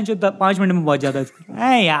मैं जो 5 मिनट में पहुंच जाता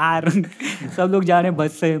है यार। सब लोग जा रहे हैं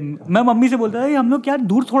बस से, मैं मम्मी से बोलता था हम लोग क्या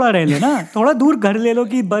दूर थोड़ा रह लेना, थोड़ा दूर घर ले लो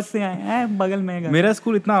कि बस से आए, बगल में घर। मेरा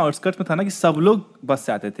स्कूल इतना आउटस्कर्ट्स में था ना कि सब लोग बस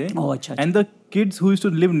से आते थे। अच्छा। And the kids who used to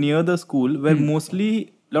live near the school were mostly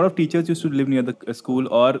lot of teachers used to live near the school,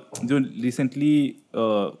 और जो recently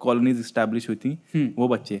colonies established हुई थी वो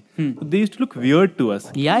बच्चे, they used to look weird to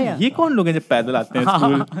us. ये कौन लोग हैं जो पैदल आते हैं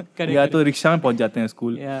स्कूल या तो रिक्शा में पहुंच जाते हैं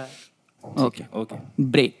school. Okay.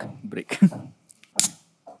 Break.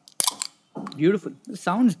 Beautiful.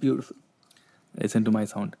 Sounds beautiful. Listen to my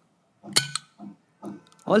sound.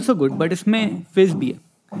 Also good, but इसमें fizz भी है.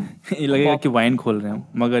 ये लगेगा कि वाइन खोल रहे हैं,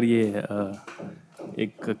 मगर ये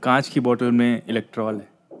एक कांच की बोतल में इलेक्ट्रॉल है.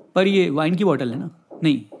 पर ये वाइन की बोतल है ना?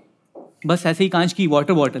 नहीं, बस ऐसे ही कांच की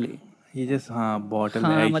वाटर बॉटल है ये. जस्ट बॉटल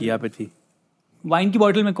है कि यहाँ पे थी. वाइन की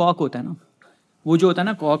बोतल में कॉक होता है ना, वो जो होता है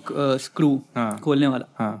ना कॉक स्क्रू खोलने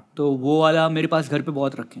वाला. तो वो वाला मेरे पास घर पे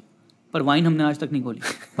बहुत रखे हैं, पर वाइन हमने आज तक नहीं खोली.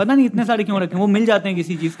 पता नहीं इतने सारे क्यों रखे हैं. वो मिल जाते हैं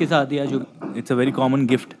किसी चीज़ के साथ या जो. It's a very common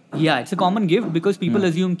gift. या it's a common gift because people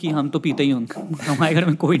assume कि हम तो पीते ही होंगे. हमारे घर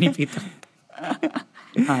में कोई नहीं पीता.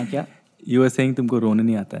 हाँ क्या यू आर सेइंग तुमको रोने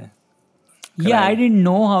नहीं आता है? या I didn't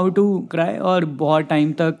know how to cry. और बहुत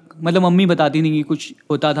टाइम तक मतलब मम्मी बताती नहीं कि कुछ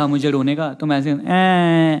होता था मुझे रोने का, तो मैं ऐसे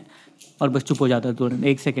और बस चुप हो जाता तुरंत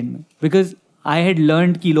 1 सेकेंड में. बिकॉज आई हैड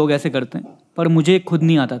लर्नड कि लोग ऐसे करते हैं, पर मुझे खुद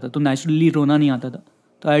नहीं आता था, तो नेचुरली रोना नहीं आता था.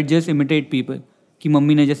 तो आई जस्ट इमिटेट पीपल कि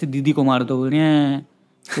मम्मी ने जैसे दीदी को मारा तो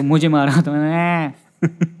मुझे मारा तो मैं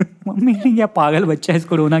मम्मी ने क्या पागल बच्चा है,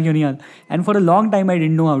 इसको रोना क्यों नहीं आता. And for a long time I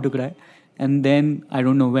didn't know how to cry. And then I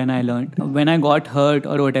don't know when I learned, when I got hurt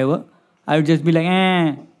और whatever, I would just be like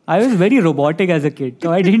I was very robotic as a kid,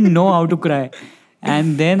 so I didn't know how to cry.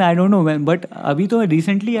 And then I don't know when, but अभी तो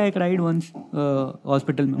recently I cried once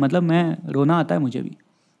hospital में. मतलब मैं रोना आता है मुझे भी.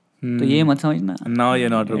 तो ये मत समझना. Now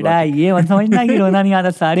you're not robotic. ये मत समझना कि रोना नहीं आता.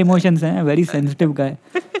 सारे इमोशंस हैं. वेरी सेंसिटिव का है.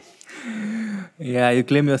 Yeah, you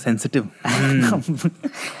claim you're sensitive.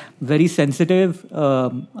 Very sensitive.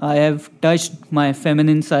 I have touched my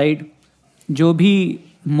feminine side. जो भी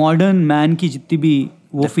मॉडर्न मैन की जितनी भी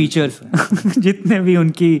वो फीचर्स जितने भी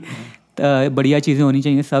उनकी बढ़िया चीज़ें होनी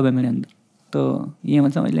चाहिए सब है मेरे अंदर. तो ये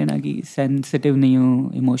मत समझ लेना कि सेंसिटिव नहीं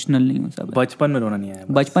हूँ, इमोशनल नहीं हूँ. सब बचपन में रोना नहीं आया?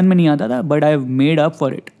 बचपन में नहीं आता था, but I have made up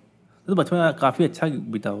for it. तो बचपन में काफ़ी अच्छा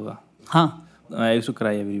बीता होगा. हाँ, I used to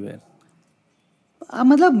cry everywhere.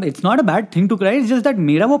 मतलब it's not a bad thing to cry, it's just that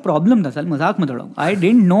मेरा वो प्रॉब्लम था. साल मजाक में थोड़ा. आई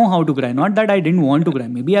didn't know how to cry, not that I didn't want to cry.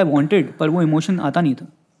 May B I wanted, पर वो इमोशन आता नहीं था.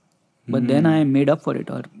 But then I made up for it.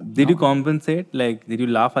 Or did you compensate? Like, did you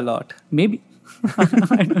laugh a lot? Maybe. I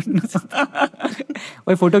don't know.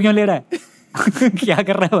 भाई photo क्यों ले रहा है? क्या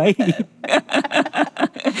कर रहा है भाई?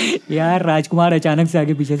 यार राजकुमार अचानक से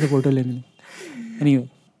आगे पीछे से फोटो लेने लगे. Anyway.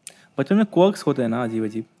 बचपन में quirks होते हैं ना अजीब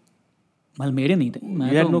अजीब. मतलब मेरे नहीं थे.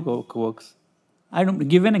 You had no quirks. I don't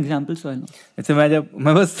give an example so I know. ऐसे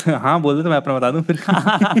मैं बस हाँ बोल दे तो मैं अपना बता दूँ फिर.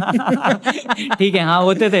 ठीक है. हाँ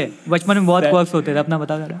होते थे बचपन में, बहुत quirks होते थे. अपना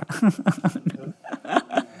बता रहा.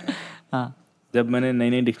 हाँ, जब मैंने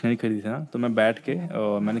नई डिक्शनरी खरीदी थी ना, तो मैं बैठ के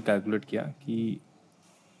और मैंने कैलकुलेट किया कि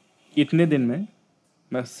इतने दिन में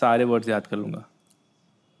मैं सारे वर्ड्स याद कर लूँगा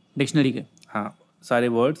डिक्शनरी के. हाँ, सारे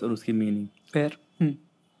वर्ड्स और उसकी मीनिंग.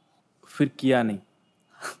 फिर किया नहीं.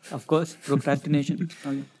 Of course procrastination.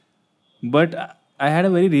 But I had a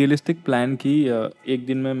very realistic plan कि एक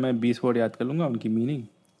दिन में मैं 20 वर्ड याद कर लूँगा उनकी मीनिंग,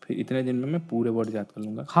 फिर इतने दिन में मैं पूरे वर्ड याद कर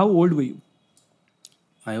लूँगा. How old were you?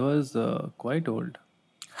 I was quite old.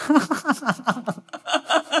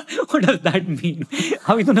 What does that mean?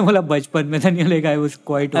 अभी तूने बोला बचपन में था, नहीं like I was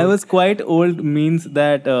quite. I was quite old means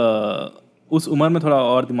that उस उम्र में थोड़ा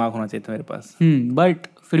और दिमाग होना चाहिए था मेरे पास. बट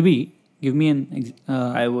फिर भी give me an.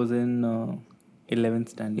 I was in 11th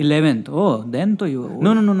standard. 11th. Oh, then तो you.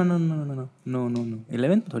 No.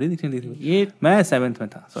 11th थोड़ी दिखने दी थी. ये मैं 7th में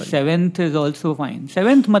था. Sorry. 7th is also fine.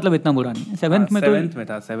 7th मतलब इतना बुरा नहीं है. 7th में तो 7th में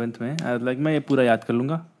था. 7th में like मैं ये पूरा याद कर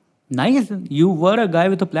लूँगा. Nice. You were a guy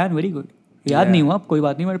with a plan. Very good. याद नहीं हुआ, कोई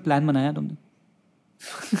बात नहीं, बट प्लान बनाया तुमने.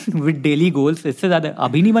 With daily goals. इससे ज़्यादा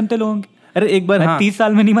अभी नहीं बनते लोगों के. अरे एक बार 30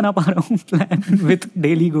 साल में नहीं बना पा रहा हूँ प्लान with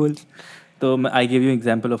daily goals. तो I gave you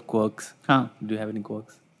example of quirks. हाँ. Do you have any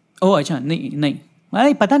quirks? ओह अच्छा. नहीं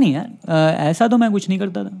भाई पता नहीं यार. ऐसा तो मैं कुछ नहीं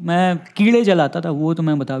करता था. मैं कीड़े जलाता था, वो तो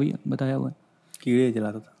मैं बताया हुआ है. कीड़े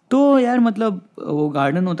जलाता था तो यार मतलब वो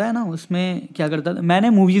गार्डन होता है ना, उसमें क्या करता था. मैंने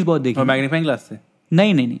मूवीज़ बहुत देखी. और मैग्नीफाइंग ग्लास से?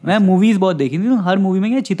 नहीं मैं मूवीज़ बहुत देखी थी. तो हर मूवी में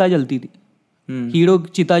क्या चिता जलती थी. हीरो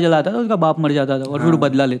चिता जलाता था, उसका बाप मर जाता था और फिर वो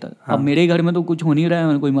बदला लेता था. अब मेरे घर में तो कुछ हो नहीं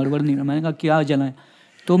रहा है, कोई मरवर नहीं रहा. मैंने कहा क्या जलाएं,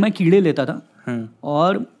 तो मैं कीड़े लेता था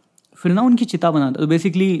और फिर ना उनकी चिता बनाता. तो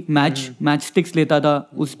बेसिकली मैच स्टिक्स लेता था,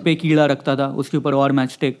 उस पे कीड़ा रखता था, उसके ऊपर और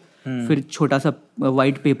मैच स्टिक, फिर छोटा सा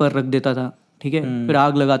वाइट पेपर रख देता था. ठीक है. फिर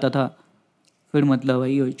आग लगाता था. फिर मतलब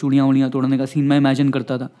वही चूड़ियाँ उड़ियाँ तोड़ने का सीन मैं इमेजिन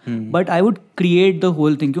करता था. But I would create the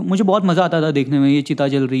whole thing. क्यों मुझे बहुत मज़ा आता था देखने में. ये चिता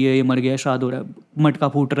जल रही है, ये मर गया, श्राद्ध हो रहा है, मटका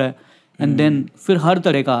फूट रहा है. एंड देन फिर हर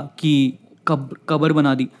तरह का कि कबर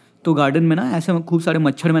बना दी। तो गार्डन में ना ऐसे खूब सारे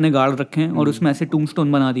मच्छर मैंने गाड़ रखे हैं और उसमें ऐसे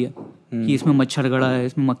टूमस्टोन बना दिया कि इसमें मच्छर गड़ा है,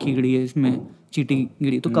 इसमें मक्खी गिरी है, इसमें चींटी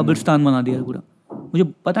गिरी, तो कब्रिस्तान बना दिया पूरा। मुझे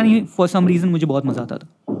पता नहीं फॉर सम रीज़न मुझे बहुत मज़ा आता था।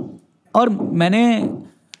 और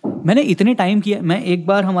मैंने इतने टाइम किया। मैं एक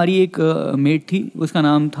बार, हमारी एक मेट थी, उसका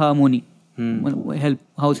नाम था मोनी,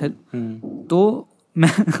 हाउस हेल्प। तो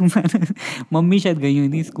मैंने मम्मी शायद गई हुई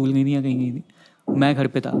थी, स्कूल गई थी या कहीं गई थी, मैं घर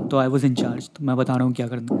पे था, तो आई वॉज इन चार्ज। तो मैं बता रहा हूँ क्या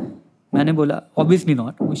करना। मैंने बोला obviously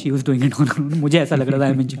not, she was doing it on her own, मुझे ऐसा लग रहा था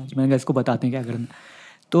आई एम इन चार्ज। मैंने कहा इसको बताते हैं क्या करना।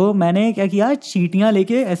 तो मैंने क्या किया, चींटियाँ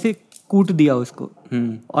लेके ऐसे कूट दिया उसको।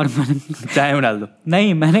 और मैंने चाय में डाल दो।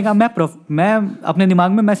 नहीं, मैंने कहा मैं अपने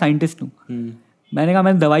दिमाग में मैं साइंटिस्ट हूँ। मैंने कहा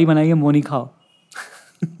मैंने दवाई बनाई है, मोनी खाओ,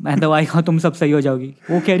 मैं दवाई खाओ, तुम सब सही हो जाओगी।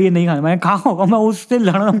 वो कह रही है नहीं खाना। मैंने खाओ, मैं उससे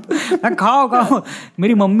लड़ रहा हूँ, मैं खाओ।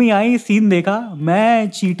 मेरी मम्मी आई, सीन देखा, मैं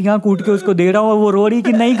चींटियाँ कूट के उसको दे रहा हूँ और वो रो रही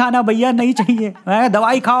कि नहीं खाना भैया, नहीं चाहिए। मैं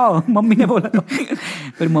दवाई खाओ, मम्मी ने बोला।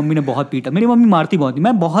 फिर मम्मी ने बहुत पीटा। मेरी मम्मी मारती बहुत थी,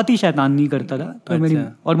 मैं बहुत ही शैतान नहीं करता था। तो मेरी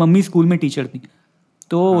और मम्मी स्कूल में टीचर थी,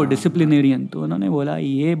 तो डिसिप्लिनेरियन। तो उन्होंने बोला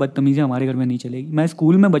ये बदतमीजी हमारे घर में नहीं चलेगी। मैं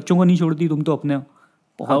स्कूल में बच्चों को नहीं छोड़ती, तुम तो अपने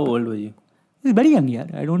how old were you? It's very young यार,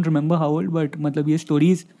 I don't remember how old, but मतलब ये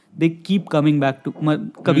stories they keep coming back to.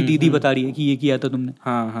 कभी दीदी बता रही है कि ये किया था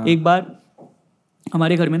तुमने। एक बार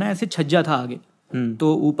हमारे घर में ना ऐसे छज्जा था आगे,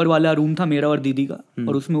 तो ऊपर वाला रूम था मेरा और दीदी का,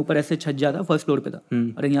 और उसमें ऊपर ऐसे छज्जा था, फर्स्ट फ्लोर पे था।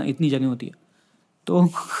 अरे यहाँ इतनी जगह होती है। तो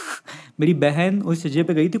मेरी बहन उस छज्जे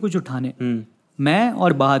पे गई थी कुछ उठाने। मैं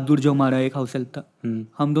और बहादुर, जो हमारा एक हाउस हेल्प था,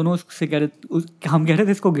 हम दोनों उससे हम कह रहे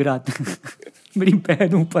थे इसको गिराते। मेरी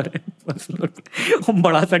बहन ऊपर है फर्स्ट फ्लोर पे, हम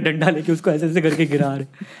बड़ा सा डंडा लेके उसको ऐसे ऐसे करके गिरा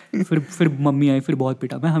रहे। फिर मम्मी आई, फिर बहुत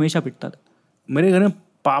पीटा। मैं हमेशा पिटता था। मेरे घर में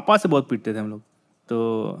पापा से बहुत पीटते थे हम लोग।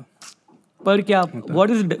 तो पर क्या,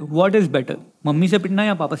 व्हाट इज बेटर, मम्मी से पिटना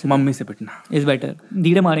या पापा से? मम्मी से पिटना इज बेटर।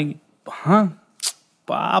 धीरे मारेंगे। हाँ,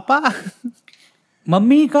 पापा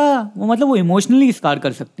मम्मी का वो मतलब वो इमोशनली स्कार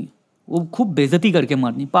कर सकती, वो खूब बेइज्जती करके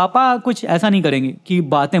मारनी। पापा कुछ ऐसा नहीं करेंगे कि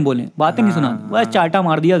बातें बोलें, बातें नहीं सुनानी, बस चाटा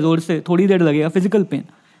मार दिया जोर से, थोड़ी देर लगेगा, फिजिकल पेन।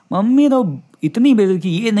 मम्मी तो इतनी बेइज्जती,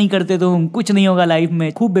 ये नहीं करते तो कुछ नहीं होगा लाइफ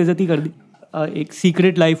में, खूब बेइज्जती कर दी। एक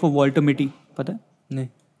secret life of Walter Mitty, पता है? नहीं।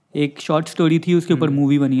 एक शॉर्ट स्टोरी थी, उसके ऊपर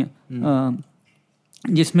मूवी बनी है,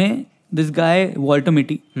 जिसमें this guy Walter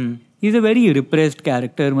Mitty, he is a very repressed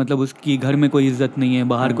character. मतलब उसकी घर में कोई इज्जत नहीं है,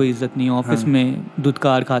 बाहर कोई इज्जत नहीं है, ऑफिस में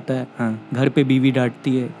दुत्कार खाता है, घर पे बीवी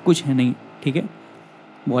डांटती है, कुछ है नहीं, ठीक है,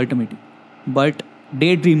 Walter Mitty. But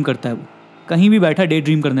day dream करता है वो, कहीं भी बैठा डे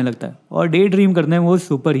ड्रीम करने लगता है। और डे ड्रीम करने में वो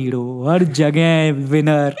सुपर हीरो, हर जगह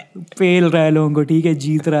विनर, पेल रहा है लोगों को, ठीक है,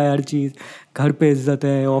 जीत रहा है हर चीज़, घर पे इज्जत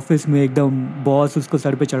है, ऑफिस में एकदम बॉस उसको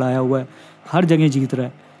सर पे चढ़ाया हुआ है, हर जगह जीत रहा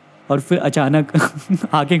है। और फिर अचानक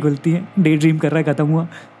आंखें खुलती हैं, डे ड्रीम कर रहा है, ख़त्म हुआ,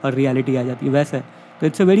 और रियलिटी आ जाती है। वैसा है। तो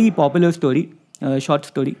it's a very popular story, short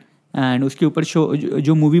story. And उसके ऊपर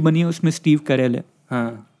जो मूवी बनी है उसमें स्टीव कैरेल है।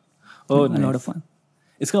 हाँ, लॉट ऑफ फन।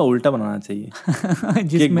 इसका उल्टा बनाना चाहिए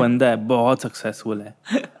कि एक बंदा है बहुत सक्सेसफुल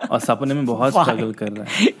है और सपने में बहुत स्ट्रगल कर रहा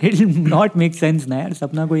है। It will not make sense ना यार,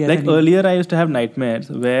 सपना कोई ऐसा नहीं। Like earlier I used to have nightmares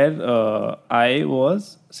where I was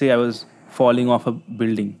falling off a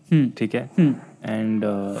building, ठीक है, and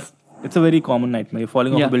it's a very common nightmare. You're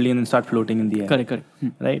falling off a building and then start floating in the air. Correct.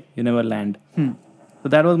 Right? You never land.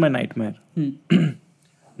 So that was my nightmare.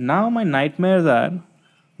 Now my nightmares are,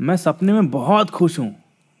 मैं सपने में बहुत खुश हूँ,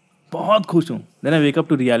 Then I wake up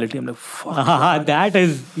to reality. I'm like, fuck.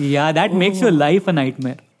 That makes your life a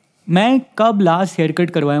nightmare. मैं कब last hair cut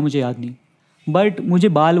करवाया मुझे याद नहीं, बट मुझे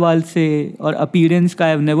बाल से और अपीयरेंस का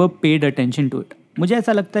I have never paid attention to it. मुझे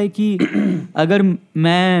ऐसा लगता है कि अगर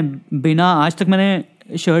मैं बिना, आज तक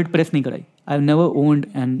मैंने शर्ट प्रेस नहीं कराई, I have never owned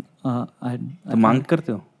and तो मांग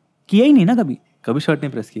करते हो? किया ही नहीं ना कभी शर्ट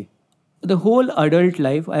नहीं प्रेस की। The whole adult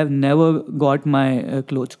life I have never got my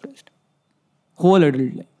clothes pressed, whole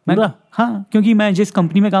adult life. हाँ, क्योंकि मैं जिस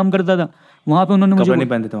कंपनी में काम करता था वहाँ पे उन्होंने मुझे नहीं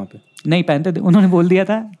पहनते थे, वहाँ पे नहीं पहनते थे। उन्होंने बोल दिया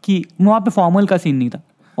था कि वहाँ पे फॉर्मल का सीन नहीं था,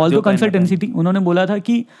 ऑल्दो कंसल्टेंसी थी, उन्होंने बोला था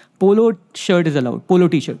कि polo shirt is allowed, polo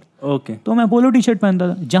T shirt. Okay. तो मैं पोलो टी शर्ट पहनता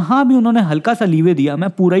था, जहाँ भी उन्होंने हल्का सा लीवे दिया मैं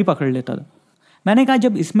पूरा ही पकड़ लेता था। मैंने कहा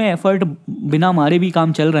जब इसमें एफर्ट बिना मारे भी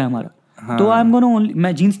काम चल रहा है हमारा, तो आई एम गोना ओनली,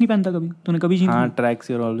 मैं जीन्स नहीं पहनता कभी। तूने कभी जीन्स? हाँ,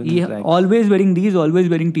 tracks, you are always wearing these, always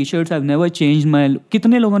wearing T shirts, I have never changed my.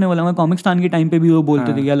 कितने लोगों ने बोला, मैं कॉमिक्स्तान के टाइम पे भी वो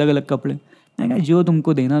बोलते थे कि अलग अलग कपड़े। मैं कहा जो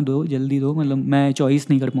तुमको देना दो, जल्दी दो, मतलब मैं चॉइस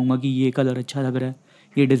नहीं कर पाऊंगा कि ये कलर अच्छा लग रहा है,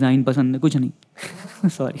 ये डिज़ाइन पसंद है, कुछ नहीं।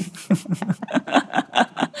 सॉरी।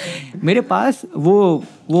 मेरे पास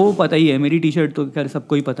वो पता ही है, मेरी टी शर्ट तो खैर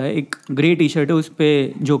सबको ही पता है, एक ग्रे टी शर्ट है, उस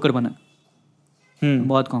पर जोकर बना,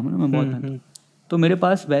 बहुत कॉमन है, मैं बहुत पहनता हूँ। तो मेरे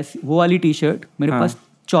पास वैसी वो वाली टी शर्ट मेरे पास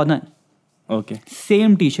 14 है। Okay.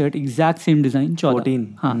 Same T shirt, exact same design, 14।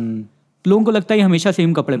 हाँ, लोगों को लगता है ये हमेशा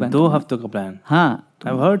सेम कपड़े पहनते 2 हफ्तों का प्लान। हाँ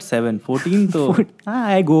I've heard 7, 14 तो हाँ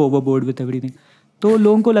आई गो ओवरबोर्ड विथ एवरीथिंग। तो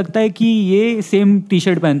लोगों को लगता है कि ये सेम टी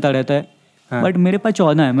शर्ट पहनता रहता है, बट मेरे पास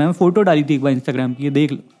 14 है। मैं फोटो डाली थी एक बार इंस्टाग्राम की, ये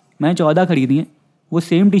देख लो, मैं 14 खरीदी है। वो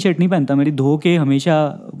सेम टी शर्ट नहीं पहनता, मेरी धो के हमेशा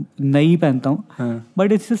नई पहनता हूँ,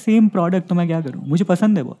 but it's the same product. तो मैं क्या करूँ, मुझे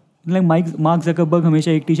पसंद है वो। लाइक मार्क जकरबर्ग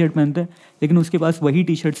हमेशा एक टी शर्ट पहनता है, लेकिन उसके पास वही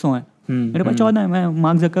टी शर्ट 100 है। मेरे पास 14 है, मैं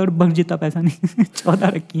मार्क जकरबर्ग जितना पैसा नहीं 14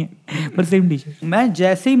 रखी है पर सेम टी शर्ट। मैं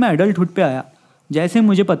जैसे ही मैं एडल्टहुड पे आया, जैसे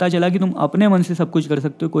मुझे पता चला कि तुम अपने मन से सब कुछ कर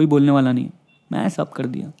सकते हो, कोई बोलने वाला नहीं है, मैं सब कर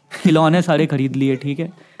दिया। खिलौने सारे खरीद लिए, ठीक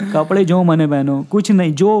है, कपड़े जो मने पहनो, कुछ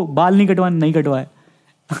नहीं, जो बाल नहीं कटवाने नहीं कटवाए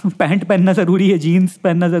पैंट पहनना जरूरी है, जीन्स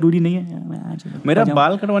पहनना जरूरी नहीं है। मेरा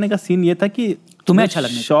बाल कटवाने का सीन ये था कि तुम्हें अच्छा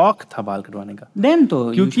लगने शौक था बाल कटवाने का। देन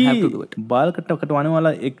तो क्योंकि बाल कटवाने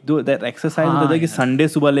वाला एक दो एक्सरसाइज होता है कि संडे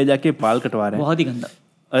सुबह ले जाके बाल कटवा रहे हैं। बहुत ही गंदा।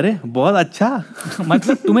 अरे बहुत अच्छा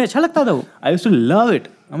मतलब तुम्हें अच्छा लगता था वो? I used to love it.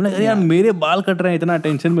 हम लाइक अरे यार मेरे बाल कट रहे हैं, इतना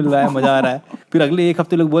टेंशन मिल रहा है, मजा आ रहा है। फिर अगले एक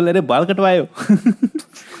हफ्ते लोग बोल रहे अरे बाल कटवाए हो।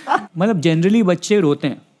 मतलब जनरली बच्चे रोते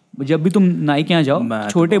हैं जब भी तुम नाई के यहाँ जाओ,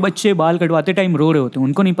 छोटे बच्चे बाल कटवाते टाइम रो रहे होते हैं,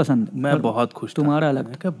 उनको नहीं पसंद। मैं बहुत खुश। तुम्हारा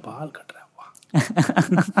अलग था, बाल कट रहा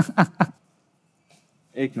है।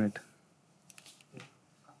 एक मिनट,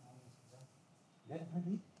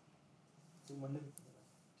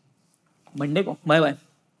 मंडे को बाय बाय।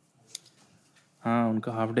 हाँ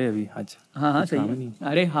उनका हाफ डे अभी आज। हाँ सही है।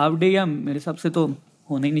 अरे हाफ डे या मेरे हिसाब से तो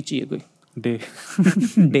होना ही नहीं चाहिए कोई डे।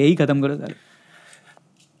 डे ही खत्म करो सारे।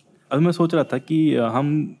 अभी मैं सोच रहा था कि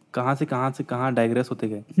हम कहाँ से कहाँ डाइग्रेस होते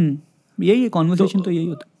गए। यही है कॉन्वर्सेशन, तो यही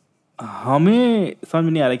होता है। हमें समझ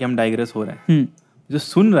में नहीं आ रहा कि हम डाइग्रेस हो रहे हैं। जो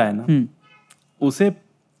सुन रहा है ना, उसे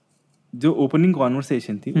जो ओपनिंग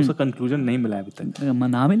कॉन्वर्सेशन थी उसका कंक्लूजन नहीं मिला अभी तक।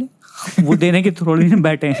 ना मिले वो देने के थोड़े दिन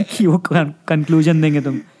बैठे हैं कि वो कंक्लूजन देंगे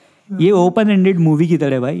तुम। ये ओपन एंडेड मूवी की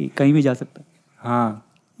तरह भाई, कहीं भी जा सकता है। हाँ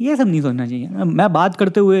ये सब नहीं सोचना चाहिए। मैं बात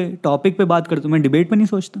करते हुए टॉपिक पे बात करता हूँ, मैं डिबेट पे नहीं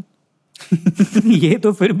सोचता। ये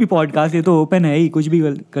तो फिर भी पॉडकास्ट, ये तो ओपन है ही, कुछ भी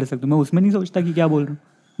कर सकता हूँ। मैं उसमें नहीं सोचता कि क्या बोल रहा हूँ।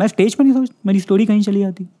 मैं स्टेज पे नहीं सोचता, मेरी स्टोरी कहीं चली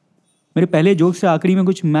जाती। मेरे पहले जोक से आखिरी में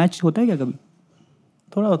कुछ मैच होता है क्या कभी?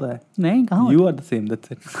 थोड़ा होता है। नहीं, कहाँ? You are the same,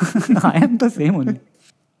 that's it. I am the same only.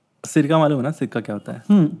 सिरका मालूम है ना, सिरका क्या होता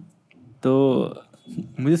है? तो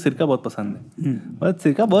मुझे सिरका बहुत पसंद है, मतलब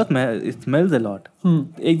सिरका बहुत स्मेल्स अ लॉट।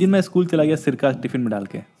 एक दिन मैं स्कूल चला गया सिरका टिफिन में डाल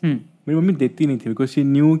के। मेरी मम्मी देती नहीं थी बिकॉज शी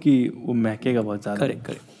न्यू कि वो महकेगा बहुत ज़्यादा।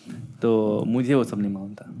 करेक्ट। तो मुझे वो सब नहीं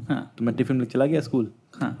मालूम था। तो मैं टिफिन में चला गया स्कूल,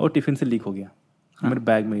 और टिफिन से लीक हो गया, मेरे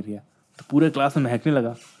बैग में गिर गया। तो पूरे क्लास में महकने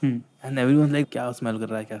लगा। एंड एवरीवन लाइक क्या स्मेल कर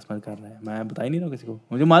रहा है, क्या स्मेल कर रहा है। मैं बता ही नहीं रहा किसी को,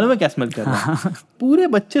 मुझे मालूम है क्या स्मेल कर रहा है। पूरे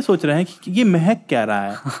बच्चे सोच रहे हैं कि ये महक क्या रहा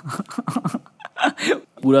है।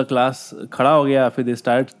 पूरा क्लास खड़ा हो गया। फिर they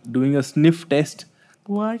start doing a sniff test.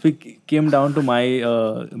 फिर came down to my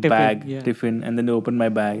bag tiffin and then they open my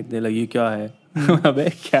bag. They like ये क्या है? अबे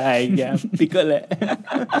क्या है, क्या पिकल है?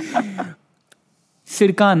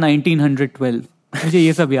 सिरका 1912, मुझे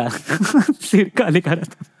ये सब याद। सिरका लिखा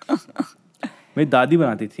रहता। मेरी दादी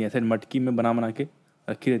बनाती थी ऐसे मटकी में बना के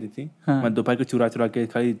रखी रहती थी। मैं दोपहर को चुरा के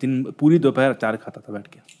खाली दिन पूरी दोपहर अचार खाता था बैठ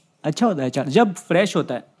के। अच्छा होता है अचार जब फ्रेश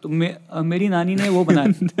होता है। तो मेरी नानी ने वो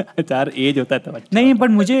बनाया। अचार एज होता है तब अच्छा नहीं, पर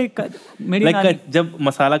मुझे मेरी नानी जब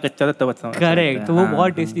मसाला कच्चा था तब अच्छा। करेक्ट, तो वो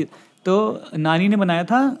बहुत टेस्टी। तो नानी ने बनाया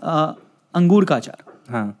था अंगूर का अचार।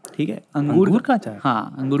 हाँ ठीक है, अंगूर का अचार।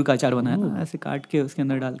 हाँ, अंगूर का अचार बनाया था, ऐसे काट के उसके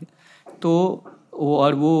अंदर डाल के। तो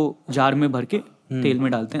और वो जार में भर के तेल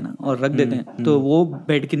में डालते हैं ना और रख देते हैं। तो वो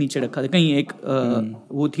बेड के नीचे रखा था कहीं, एक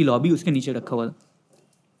वो थी लॉबी, उसके नीचे रखा हुआ था।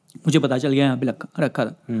 मुझे पता चल गया यहाँ पे रखा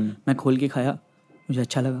था। मैं खोल के खाया, मुझे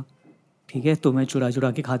अच्छा लगा। ठीक है, तो मैं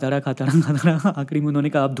चुरा के खाता रहा। आखिरी में उन्होंने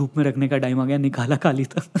कहा अब धूप में रखने का टाइम आ गया, निकाला, खा ली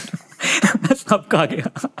था। मैं सब खा गया।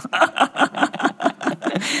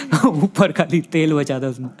 ऊपर खाली तेल बचा था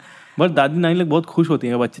उसमें। बट दादी नानी लोग बहुत खुश होती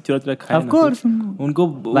हैं बच्चे चुरा खाए। ऑफ कोर्स, उनको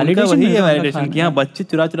वही है वैलिडेशन कि हाँ बच्चे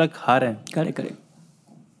चुरा खा रहे हैं। करेक्ट।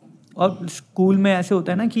 और स्कूल में ऐसे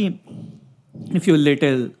होता है ना कि इफ यू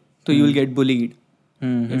लिटिल तो you will get bullied.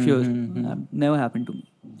 If you never happened to me.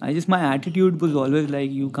 My attitude was always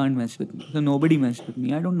like you can't mess with me. So nobody messed with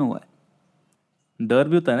me. I don't know why. डर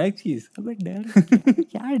भी होता है ना एक चीज। अबे डर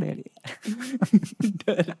क्या डर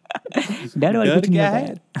यार? डर वाला कुछ क्या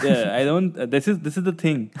है? I don't. This is the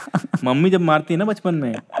thing. मम्मी जब मारती है ना बचपन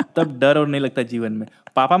में, तब डर और नहीं लगता जीवन में।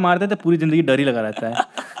 पापा मारते थे पूरी जिंदगी डर ही लगा रहता है।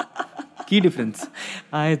 की डिफरेंस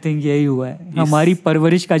आई थिंक यही हुआ है। हमारी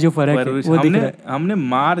परवरिश का जो फर्क है वो दिख रहा है। हमने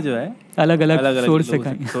मार जो है अलग सोर्स से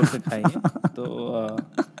खाई है। तो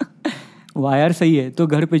वायर सही है। तो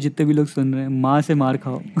घर पे जितने भी लोग सुन रहे हैं, माँ से मार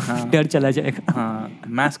खाओ। हाँ, डर चला जाएगा। हाँ,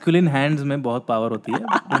 मैस्कुलिन हैंड्स में बहुत पावर होती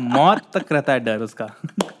है, मौत तक रहता है डर उसका।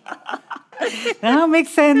 हाँ,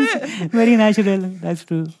 makes sense, very natural, that's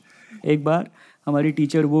true. एक बार हमारी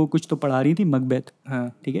टीचर वो कुछ तो पढ़ा रही थी, मकबेथ.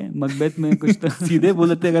 हाँ. ठीक है, मकबेथ में कुछ तो सीधे बोल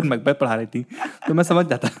देते अगर मकबेथ पढ़ा रही थी तो मैं समझ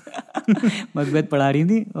जाता. मकबेथ पढ़ा रही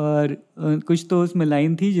थी और कुछ तो उसमें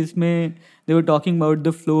लाइन थी जिसमें they were talking about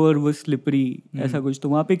the floor was slippery, ऐसा कुछ. तो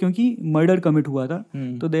वहाँ पे क्योंकि मर्डर कमिट हुआ था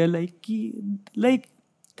तो दे आर लाइक कि like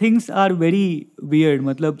things are very weird,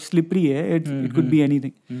 मतलब स्लिपरी है, इट कुड बी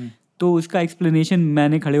एनीथिंग. तो उसका एक्सप्लेनेशन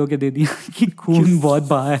मैंने खड़े होके दे दिया कि खून बहुत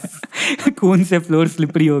बहा है, खून से फ्लोर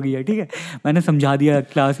स्लिपरी हो गई है. ठीक है, मैंने समझा दिया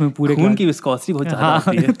क्लास में पूरे. खून की विस्कोसिटी बहुत ज़्यादा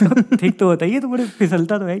होती है. तो ठीक तो होता ही है, तो बड़े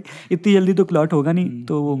फिसलता तो है, इतनी जल्दी तो क्लॉट होगा नहीं.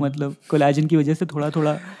 तो वो मतलब कोलेजन की वजह से थोड़ा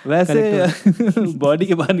थोड़ा वैसे बॉडी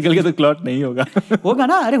के बाहर निकल के तो क्लॉट नहीं होगा. होगा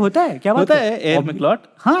ना, अरे होता है, क्या बात होता है एयर में क्लॉट.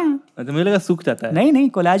 हाँ, मुझे लगा सूख जाता है. नहीं,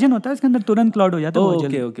 कोलेजन होता है उसके अंदर, तुरंत क्लॉट हो जाता है बहुत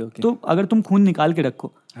जल्दी. ओके. तो अगर तुम खून निकाल के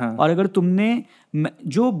रखो और अगर तुमने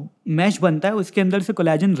जो मैश बनता है उसके अंदर से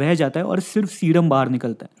कोलेजन रह जाता है और सिर्फ सीरम बाहर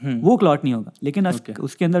निकलता है, वो क्लॉट नहीं होगा. लेकिन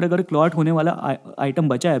उसके अंदर अगर क्लॉट होने वाला आइटम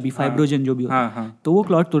बचा है अभी, फाइब्रोजन जो भी होता है, तो वो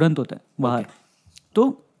क्लॉट तुरंत होता है बाहर.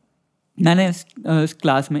 तो मैंने इस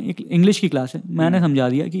क्लास में, एक इंग्लिश की क्लास है, मैंने समझा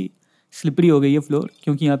दिया कि स्लिपरी हो गई है फ्लोर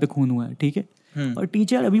क्योंकि यहाँ पे खून हुआ है. ठीक है, और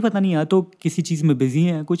टीचर अभी पता नहीं या तो किसी चीज़ में बिजी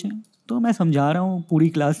है कुछ है, तो मैं समझा रहा हूँ, पूरी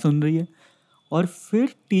क्लास सुन रही है. और फिर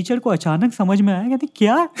टीचर को अचानक समझ में आया, कहती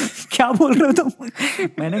क्या बोल रहे हो तुम?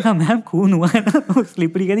 मैंने कहा मैम खून हुआ है ना.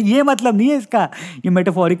 स्लिपरी कहती ये मतलब नहीं है इसका, ये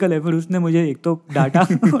मेटाफोरिकल है. फिर उसने मुझे एक तो डांटा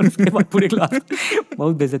और उसके बाद पूरी क्लास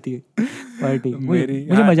बहुत बेइज्जती है.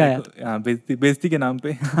 मुझे मजा आया बेइज्जती के नाम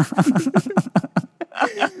पे.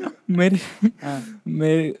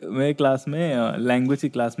 मेरे क्लास में, लैंग्वेज की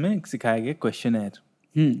क्लास में सिखाया गया क्वेश्चनर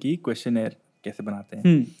कि क्वेश्चनर कैसे बनाते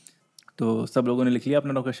हैं. तो सब लोगों ने लिख लिया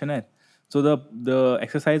अपना questionnaire. So the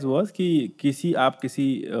exercise was कि आप किसी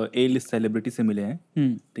ए लिस्ट सेलिब्रिटी से मिले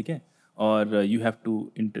हैं, ठीक है, और you have to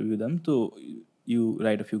interview them. तो you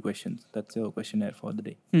write a few questions, that's your questionnaire for the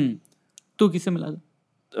day. तो किससे मिला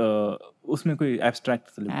था? उसमें कोई एब्स्ट्रैक्ट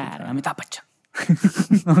सेलिब्रिटी था, अमिताभ बच्चन.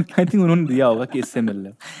 आई थिंक उन्होंने दिया होगा कि इससे मिल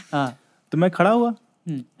रहे. तो मैं खड़ा हुआ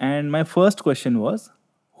and my first question was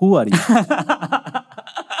who are you.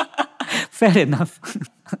 Fair enough.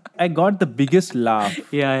 I got the biggest laugh.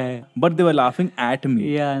 Yeah. But they were laughing at me.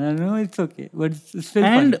 Yeah, no, it's okay. But it's still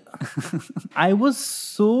and fun. I was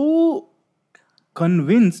so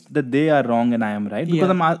convinced that they are wrong and I am right,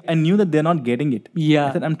 because I knew that they're not getting it. Yeah.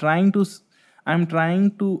 I said, I'm trying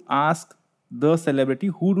to ask the celebrity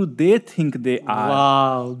who do they think they are.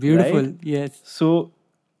 Wow, beautiful. Right? Yes. So,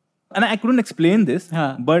 and I couldn't explain this,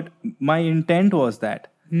 but my intent was that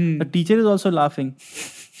the teacher is also laughing.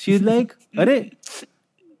 She's like, "Arey,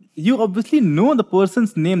 you obviously know the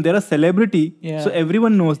person's name. They're a celebrity, so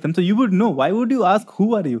everyone knows them. So you would know. Why would you ask who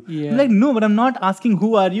are you?" I'm like, no, but I'm not asking who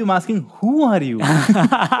are you. I'm asking who are you.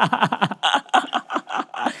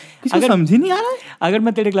 किसी समझ ही नहीं आ रहा है. अगर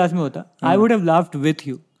मैं तेरे class में होता, I would have laughed with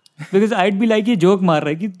you, because I'd be like ये joke मार रहा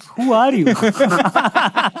है कि who are you?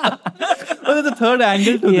 Well, the third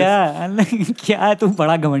angle to this. Like, क्या तू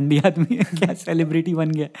बड़ा घमंडी आदमी है, क्या सेलिब्रिटी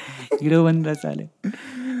बन गया, हीरो बन रहा साले.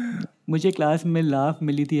 मुझे क्लास में लाफ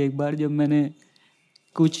मिली थी एक बार, जब मैंने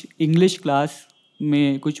कुछ इंग्लिश क्लास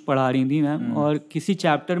में कुछ पढ़ा रही थी मैम, और किसी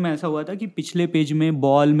चैप्टर में ऐसा हुआ था कि पिछले पेज में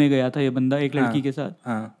बॉल में गया था ये बंदा एक लड़की के साथ,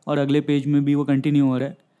 और अगले पेज में भी वो कंटिन्यू हो रहा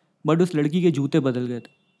है, बट उस लड़की के जूते बदल गए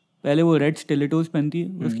थे. पहले वो रेड स्टिलेटोस पहनती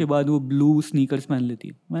है, उसके बाद वो ब्लू स्नीकर्स पहन लेती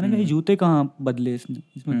है. मैंने कहा ये जूते कहाँ बदले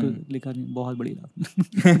इसमें तो लिखा नहीं. बहुत बड़ी लाफ.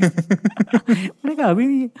 मैंने कहा अभी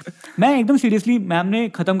नहीं. मैं एकदम सीरियसली, मैम ने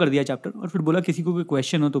ख़त्म कर दिया चैप्टर और फिर बोला किसी को कोई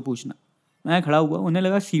क्वेश्चन हो तो पूछना. मैं खड़ा हुआ, उन्हें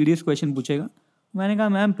लगा सीरियस क्वेश्चन पूछेगा. मैंने कहा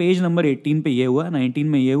मैम पेज नंबर 18 पे ये हुआ, 19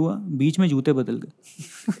 में ये हुआ, बीच में जूते बदल गए.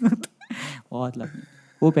 बहुत लाफ.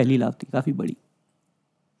 वो पहली लाफ थी, काफ़ी बड़ी.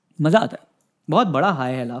 मज़ा आता है, बहुत बड़ा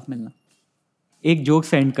हाई है लाफ मिलना. एक जोक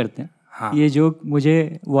सेंड करते हैं. ये जोक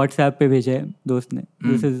मुझे व्हाट्सएप पे भेजा है दोस्त ने.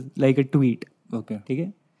 This is like a tweet. Okay, ठीक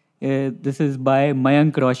है. This is by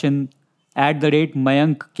Mayank Roshan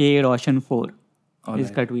 @Mayank K Roshan 4.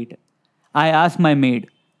 इसका ट्वीट है. I ask my maid,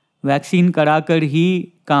 vaccine कराकर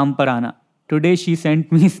ही काम पर आना. Today she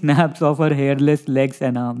sent me snaps of her hairless legs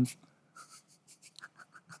and arms.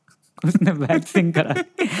 उसने वैक्सीन करा.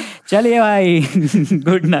 चलिए भाई,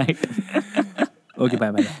 गुड नाइट. Okay,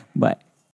 bye.